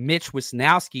Money, Mitch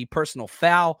Wisnowski, personal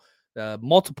foul,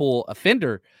 multiple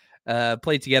offender,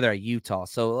 played together at Utah.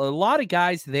 So a lot of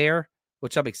guys there,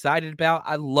 which I'm excited about.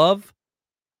 I love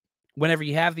whenever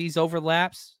you have these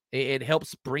overlaps. It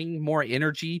helps bring more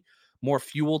energy, more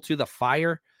fuel to the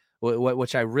fire,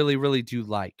 which I really, really do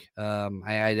like.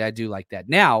 I do like that.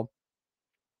 Now,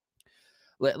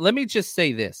 let me just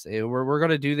say this. We're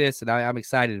going to do this, and I'm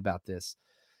excited about this.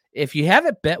 If you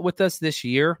haven't bet with us this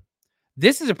year,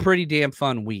 this is a pretty damn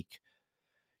fun week.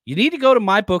 You need to go to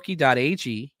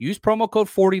mybookie.ag, use promo code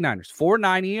 49ers,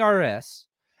 49ERS,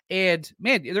 and,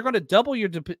 man, they're going to double your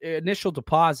initial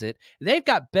deposit. They've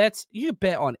got bets. You can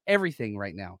bet on everything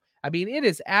right now. I mean, it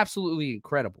is absolutely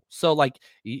incredible. So, like,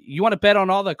 you want to bet on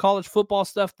all the college football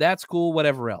stuff? That's cool,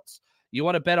 whatever else. You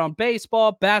want to bet on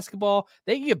baseball, basketball?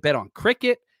 You can bet on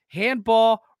cricket,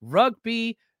 handball,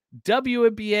 rugby,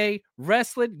 WNBA,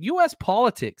 wrestling, U.S.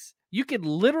 politics. You can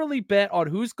literally bet on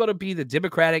who's going to be the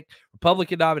Democratic,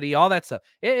 Republican nominee, all that stuff.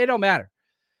 It don't matter.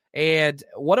 And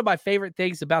one of my favorite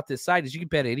things about this site is you can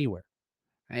bet anywhere.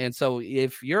 And so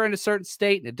if you're in a certain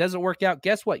state and it doesn't work out,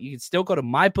 guess what? You can still go to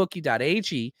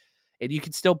mybookie.ag and you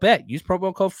can still bet. Use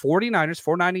promo code 49ers,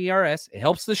 49ERS. It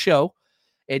helps the show.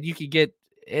 And you can get,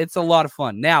 it's a lot of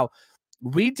fun. Now,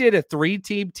 we did a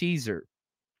 3-team teaser.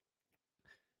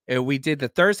 And we did the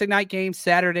Thursday night game,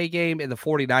 Saturday game, and the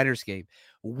 49ers game.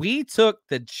 We took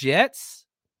the Jets.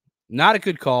 Not a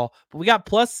good call, but we got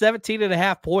plus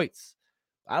 17.5 points.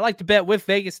 I like to bet with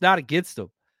Vegas, not against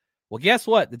them. Well, guess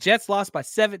what? The Jets lost by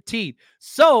 17.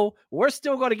 So we're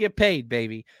still going to get paid,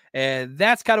 baby. And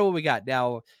that's kind of what we got.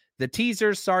 Now, the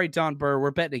teasers, sorry, Don Burr,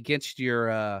 we're betting against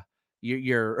your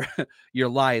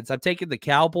Lions. I'm taking the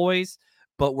Cowboys,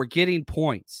 but we're getting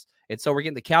points. And so we're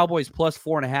getting the Cowboys plus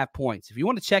 4.5 points. If you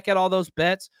want to check out all those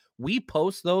bets, we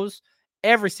post those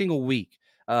every single week.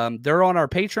 They're on our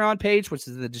Patreon page, which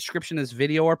is in the description of this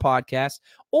video or podcast,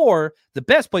 or the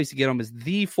best place to get them is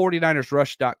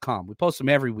the49ersrush.com. We post them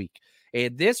every week.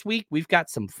 And this week, we've got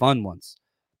some fun ones.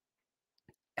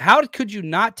 How could you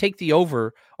not take the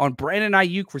over on Brandon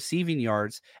Ayuk receiving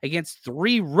yards against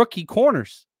 3 rookie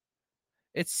corners?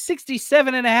 It's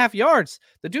 67.5 yards.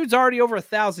 The dude's already over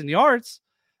 1,000 yards.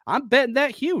 I'm betting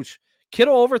that huge.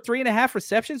 Kittle over 3.5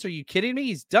 receptions. Are you kidding me?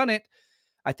 He's done it,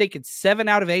 I think, in 7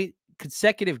 out of 8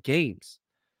 consecutive games.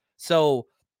 So,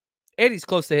 and he's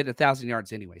close to hitting 1,000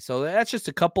 yards anyway. So that's just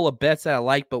a couple of bets that I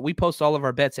like, but we post all of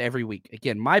our bets every week.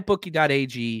 Again,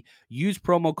 mybookie.ag, use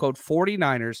promo code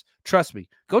 49ers. Trust me,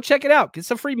 go check it out. Get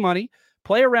some free money.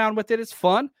 Play around with it. It's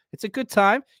fun. It's a good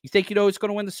time. You think you know who's going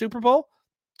to win the Super Bowl?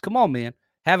 Come on, man.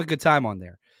 Have a good time on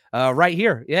there. Right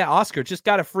here. Yeah, Oscar just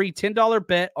got a free $10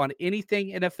 bet on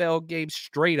anything NFL game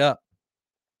straight up.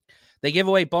 They give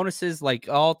away bonuses like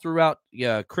all throughout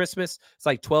Christmas. It's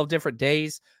like 12 different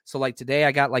days. So like today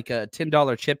I got like a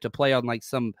 $10 chip to play on like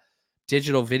some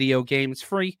digital video game. It's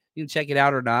free. You can check it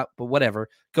out or not, but whatever.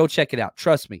 Go check it out.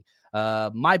 Trust me.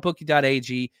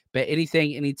 MyBookie.ag. Bet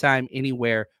anything, anytime,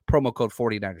 anywhere. Promo code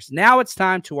 49ers. Now it's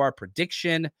time to our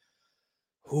prediction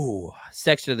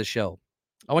section of the show.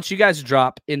 I want you guys to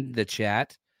drop in the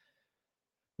chat.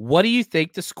 What do you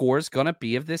think the score is going to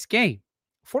be of this game?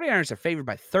 49ers are favored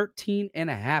by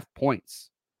 13.5 points.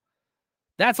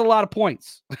 That's a lot of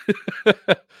points.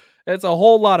 That's a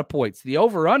whole lot of points. The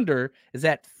over-under is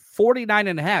at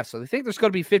 49.5. So they think there's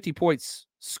going to be 50 points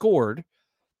scored.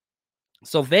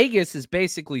 So Vegas is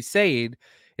basically saying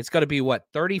it's going to be,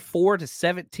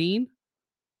 34-17?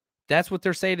 That's what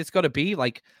they're saying it's going to be.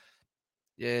 Like,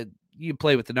 you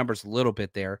play with the numbers a little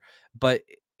bit there, but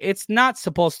it's not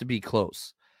supposed to be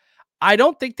close. I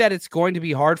don't think that it's going to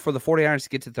be hard for the 49ers to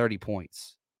get to 30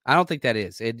 points. I don't think that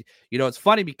is. And, it's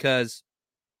funny because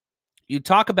you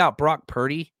talk about Brock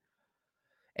Purdy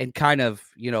and kind of,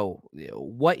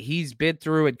 what he's been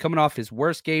through and coming off his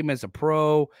worst game as a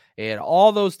pro and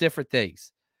all those different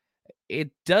things. It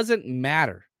doesn't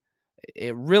matter.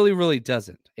 It really, really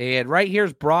doesn't. And right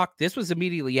here's Brock. This was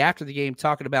immediately after the game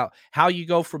talking about how you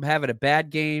go from having a bad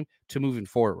game to moving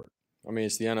forward. I mean,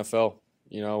 it's the NFL.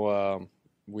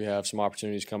 We have some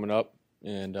opportunities coming up,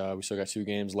 and we still got 2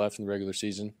 games left in the regular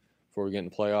season before we get in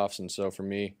the playoffs. And so for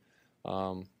me,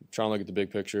 trying to look at the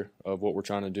big picture of what we're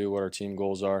trying to do, what our team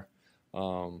goals are.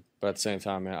 But at the same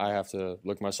time, man, I have to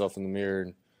look myself in the mirror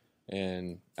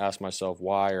and ask myself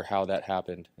why or how that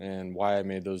happened and why I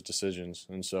made those decisions.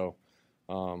 And so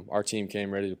our team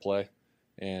came ready to play.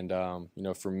 And,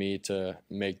 for me to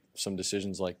make some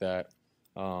decisions like that,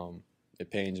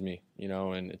 it pains me,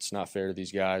 and it's not fair to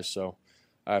these guys. So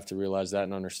I have to realize that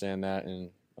and understand that,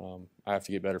 and I have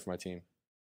to get better for my team.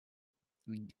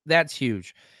 That's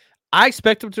huge. I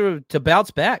expect them to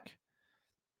bounce back.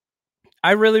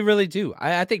 I really, really do.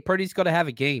 I think Purdy's going to have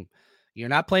a game. You're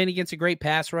not playing against a great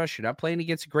pass rush. You're not playing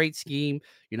against a great scheme.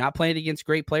 You're not playing against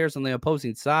great players on the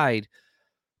opposing side.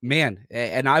 Man,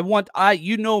 and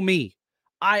you know me.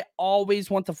 I always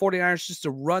want the 49ers just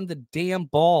to run the damn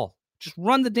ball. Just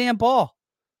run the damn ball.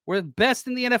 We're the best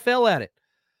in the NFL at it.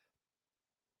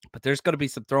 But there's going to be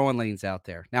some throwing lanes out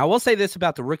there. Now, I will say this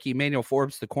about the rookie Emmanuel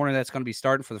Forbes, the corner that's going to be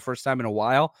starting for the first time in a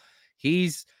while.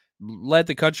 He's led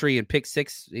the country in pick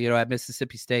 6, at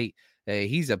Mississippi State.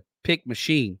 He's a pick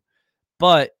machine,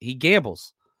 but he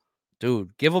gambles.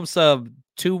 Dude, give him some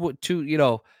two,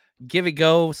 give it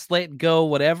go, slant go,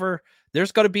 whatever.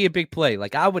 There's going to be a big play.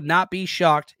 Like, I would not be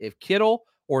shocked if Kittle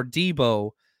or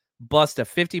Debo bust a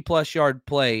 50-plus yard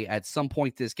play at some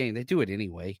point this game. They do it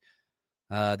anyway.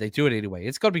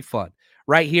 It's going to be fun.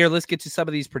 Right here, let's get to some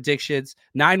of these predictions.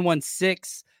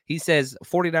 916, he says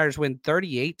 49ers win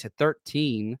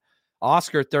 38-13.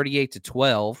 Oscar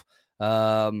 38-12.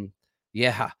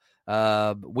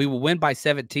 We will win by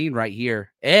 17 right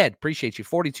here. Ed, appreciate you.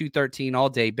 42-13 all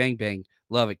day. Bang, bang.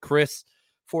 Love it. Chris,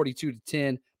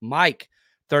 42-10. Mike,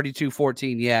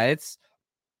 32-14. Yeah,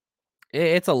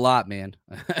 it's a lot, man.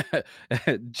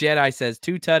 Jedi says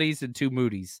 2 tutties and 2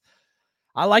 Moody's.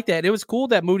 I like that. It was cool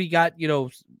that Moody got,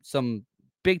 some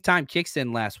big time kicks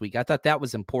in last week. I thought that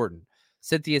was important.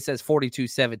 Cynthia says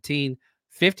 42-17,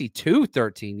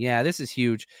 52-13. Yeah, this is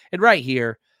huge. And right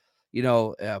here,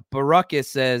 Baracus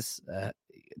says,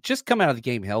 just come out of the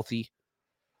game healthy.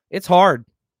 It's hard.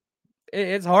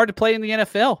 It's hard to play in the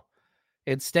NFL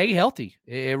and stay healthy.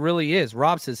 It really is.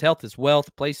 Rob says health is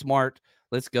wealth. Play smart.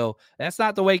 Let's go. That's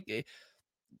not the way.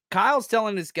 Kyle's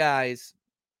telling his guys,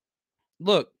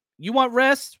 look, you want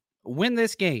rest? Win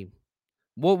this game.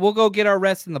 We'll go get our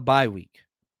rest in the bye week.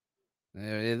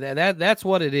 That's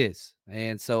what it is.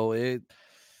 And so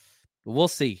we'll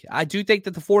see. I do think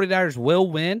that the 49ers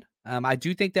will win. I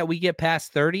do think that we get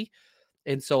past 30.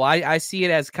 And so I see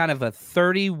it as kind of a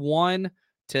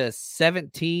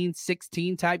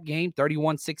 31-17-16 type game,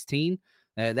 31-16.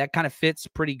 That kind of fits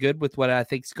pretty good with what I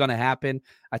think is going to happen.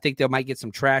 I think they might get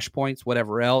some trash points,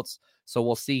 whatever else. So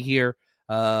we'll see here.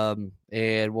 And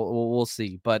we'll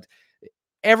see. But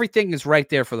everything is right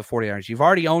there for the 49ers. You've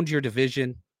already owned your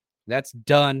division. That's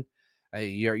done.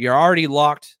 You're already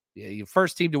locked. Your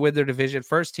first team to win their division,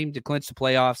 first team to clinch the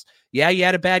playoffs. Yeah, you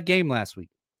had a bad game last week.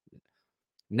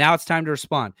 Now it's time to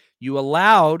respond. You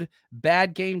allowed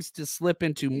bad games to slip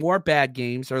into more bad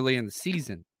games early in the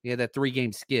season. You had that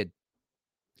 3-game skid.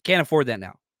 Can't afford that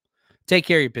now. Take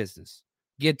care of your business.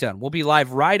 Get done. We'll be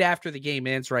live right after the game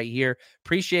ends right here.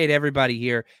 Appreciate everybody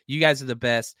here. You guys are the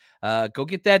best. Go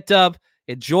get that dub.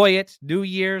 Enjoy it. New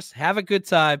Year's. Have a good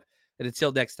time. And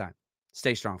until next time,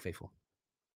 stay strong, faithful.